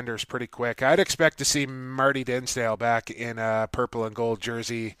contenders pretty quick. I'd expect to see Marty Dinsdale back in a purple and gold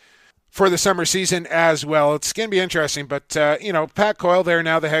jersey for the summer season as well. It's going to be interesting, but, Pat Coyle there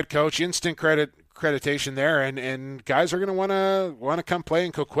now, the head coach, instant accreditation there, and guys are going to want to come play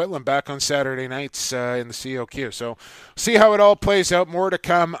in Coquitlam back on Saturday nights in the COQ. So see how it all plays out. More to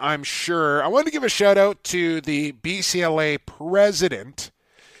come, I'm sure. I want to give a shout-out to the BCLA president,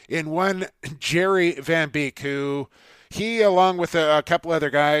 in one Jerry Van Beek, who he, along with a couple other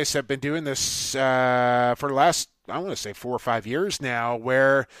guys, have been doing this for the last, I want to say 4 or 5 years now,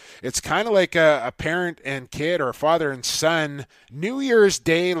 where it's kind of like a parent and kid or a father and son New Year's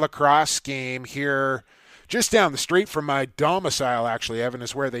Day lacrosse game here just down the street from my domicile, actually, Evan,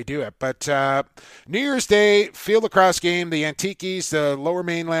 is where they do it. But New Year's Day field lacrosse game, the Antiques, the Lower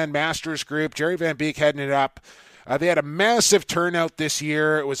Mainland Masters group, Jerry Van Beek heading it up. They had a massive turnout this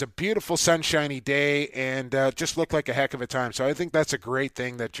year. It was a beautiful sunshiny day and just looked like a heck of a time. So I think that's a great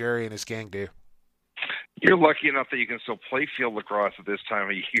thing that Jerry and his gang do. You're lucky enough that you can still play field lacrosse at this time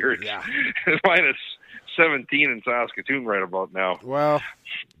of year. Yeah. It's minus 17 in Saskatoon right about now. Well,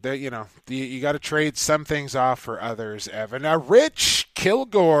 you got to trade some things off for others, Evan. Now, Rich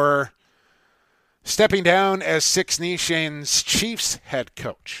Kilgore stepping down as Six Nations Chiefs head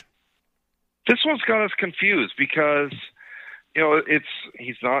coach. This one's got us confused because,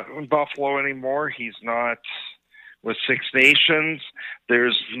 he's not in Buffalo anymore. He's not with Six Nations.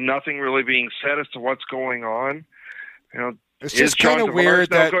 There's nothing really being said as to what's going on. It's just kind of weird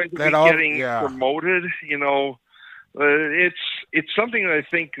that getting promoted. It's something that I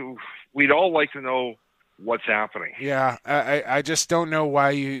think we'd all like to know what's happening. Yeah, I just don't know why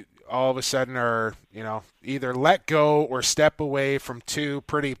you all of a sudden are, either let go or step away from 2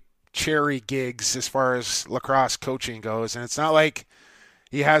 pretty cherry gigs as far as lacrosse coaching goes, and it's not like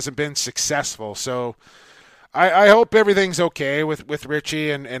he hasn't been successful. So I hope everything's okay with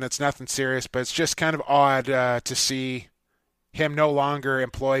Richie and it's nothing serious, but it's just kind of odd to see him no longer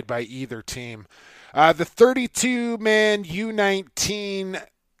employed by either team. The 32-man U19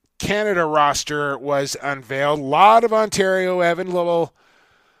 Canada roster was unveiled. A lot of Ontario, Evan, little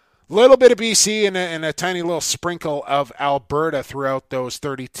bit of BC and a tiny little sprinkle of Alberta throughout those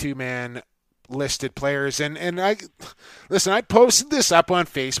 32-man listed players. And I posted this up on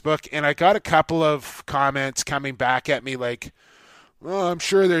Facebook, and I got a couple of comments coming back at me like, well, I'm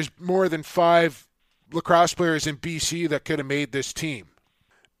sure there's more than 5 lacrosse players in BC that could have made this team.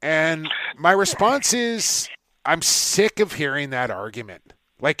 And my response is, I'm sick of hearing that argument.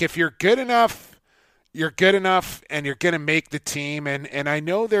 Like, if you're good enough and you're going to make the team. And I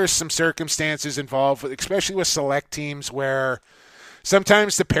know there's some circumstances involved, especially with select teams where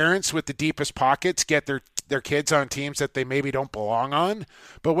sometimes the parents with the deepest pockets get their kids on teams that they maybe don't belong on.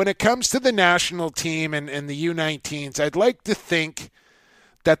 But when it comes to the national team and the U19s, I'd like to think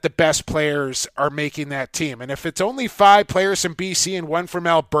that the best players are making that team. And if it's only 5 players from BC and 1 from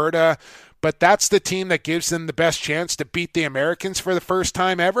Alberta, but that's the team that gives them the best chance to beat the Americans for the first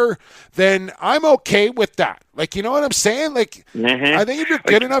time ever, then I'm okay with that. Like, you know what I'm saying? Like, I think if you're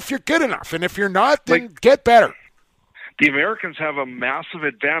good enough, you're good enough. And if you're not, then get better. The Americans have a massive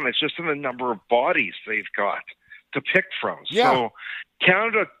advantage just in the number of bodies they've got to pick from. Yeah. So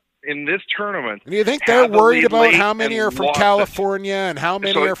Canada in this tournament. Do you think they're worried about how many are from California and how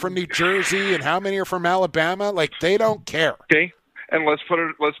many are from New Jersey and how many are from Alabama? Like, they don't care. Okay. And let's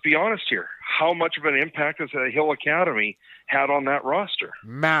be honest here. How much of an impact has the Hill Academy had on that roster?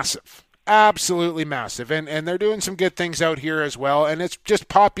 Massive. Absolutely massive. And they're doing some good things out here as well. And it's just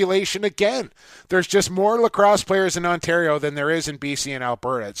population again. There's just more lacrosse players in Ontario than there is in BC and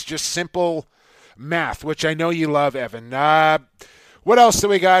Alberta. It's just simple math, which I know you love, Evan. What else do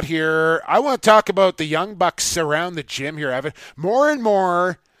we got here? I want to talk about the young bucks around the gym here, Evan. More and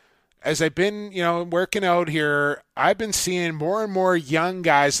more, as I've been, working out here, I've been seeing more and more young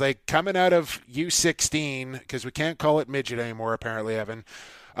guys like coming out of U16, because we can't call it midget anymore, apparently, Evan,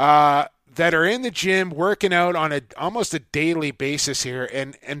 that are in the gym working out on almost a daily basis here.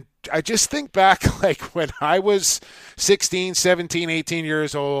 And I just think back, like when I was 16, 17, 18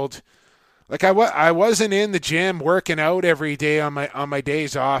 years old, like I wasn't in the gym working out every day on my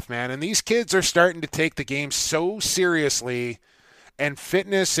days off, man. And these kids are starting to take the game so seriously. And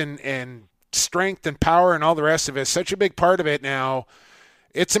fitness and strength and power and all the rest of it is such a big part of it now.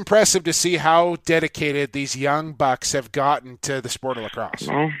 It's impressive to see how dedicated these young bucks have gotten to the sport of lacrosse.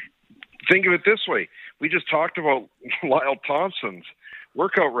 Well, think of it this way. We just talked about Lyle Thompson's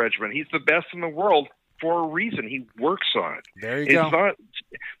workout regimen. He's the best in the world for a reason. He works on it. There you go.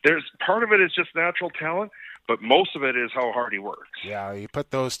 There's part of it is just natural talent, but most of it is how hard he works. Yeah, you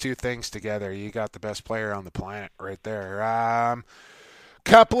put those two things together, you got the best player on the planet right there.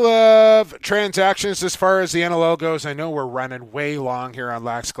 Couple of transactions as far as the NLL goes. I know we're running way long here on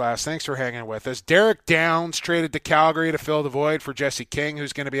Lax Class. Thanks for hanging with us. Derek Downs traded to Calgary to fill the void for Jesse King,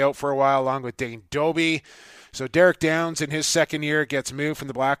 who's going to be out for a while, along with Dane Doby. So Derek Downs in his second year gets moved from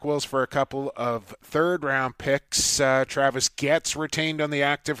the Black Wolves for a couple of third-round picks. Travis Getz retained on the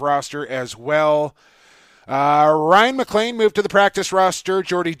active roster as well. Ryan McLean moved to the practice roster.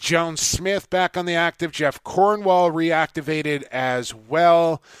 Jordy Jones-Smith back on the active. Jeff Cornwall reactivated as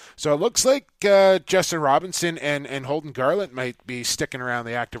well. So it looks like Justin Robinson and Holden Garland might be sticking around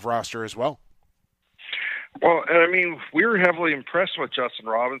the active roster as well. Well, and I mean, we were heavily impressed with Justin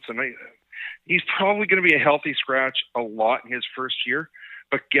Robinson. He's probably going to be a healthy scratch a lot in his first year.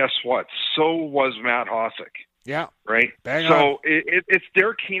 But guess what? So was Matt Hossack. Yeah. Right? Bang on. It's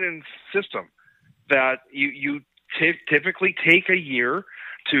Derek Keenan's system. That you typically take a year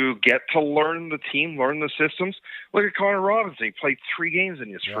to get to learn the team, learn the systems. Look at Connor Robinson. He played 3 games in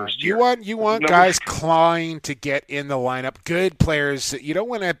his first year. You want guys clawing to get in the lineup, good players. You don't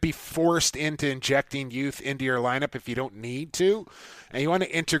want to be forced into injecting youth into your lineup if you don't need to, and you want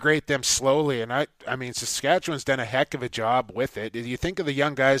to integrate them slowly. And I mean, Saskatchewan's done a heck of a job with it. You think of the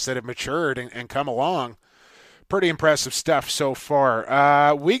young guys that have matured and come along. Pretty impressive stuff so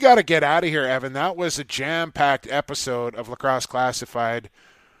far. We got to get out of here, Evan. That was a jam-packed episode of Lacrosse Classified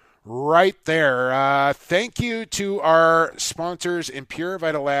right there. Thank you to our sponsors, Impure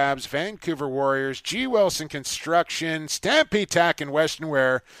Vital Labs, Vancouver Warriors, G. Wilson Construction, Stampede Tack and Western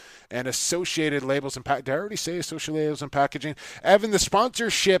Wear, and Associated Labels and Packaging. Did I already say Associated Labels and Packaging? Evan, the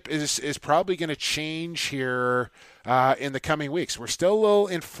sponsorship is probably going to change here in the coming weeks. We're still a little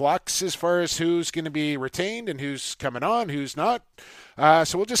in flux as far as who's going to be retained and who's coming on, who's not.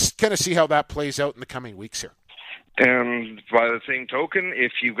 So we'll just kind of see how that plays out in the coming weeks here. And by the same token,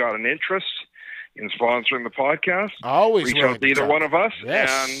 if you've got an interest in sponsoring the podcast, always reach out to either one of us,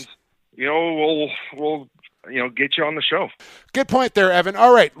 yes. And we'll get you on the show. Good point there, Evan.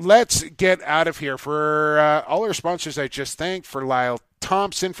 All right, let's get out of here. For all our sponsors, I just thanked, for Lyle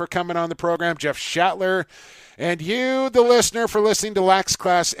Thompson for coming on the program, Jeff Shatler, and you, the listener, for listening to Lax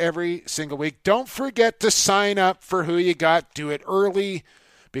Class every single week. Don't forget to sign up for Who You Got. Do it early,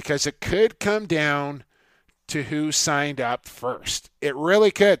 because it could come down to who signed up first. It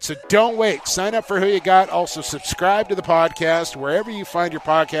really could. So don't wait. Sign up for Who You Got. Also subscribe to the podcast wherever you find your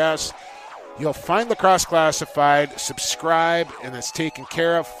podcasts. You'll find Lacrosse Classified. Subscribe, and it's taken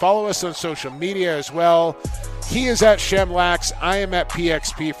care of. Follow us on social media as well. He is at Shemlax. I am at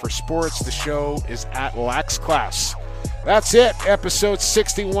PXP for Sports. The show is at Lax Class. That's it. Episode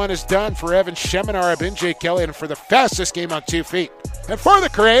 61 is done. For Evan Schemenar, I've been Jake Kelly, and for the fastest game on 2 feet, and for the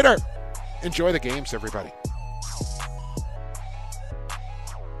creator. Enjoy the games, everybody.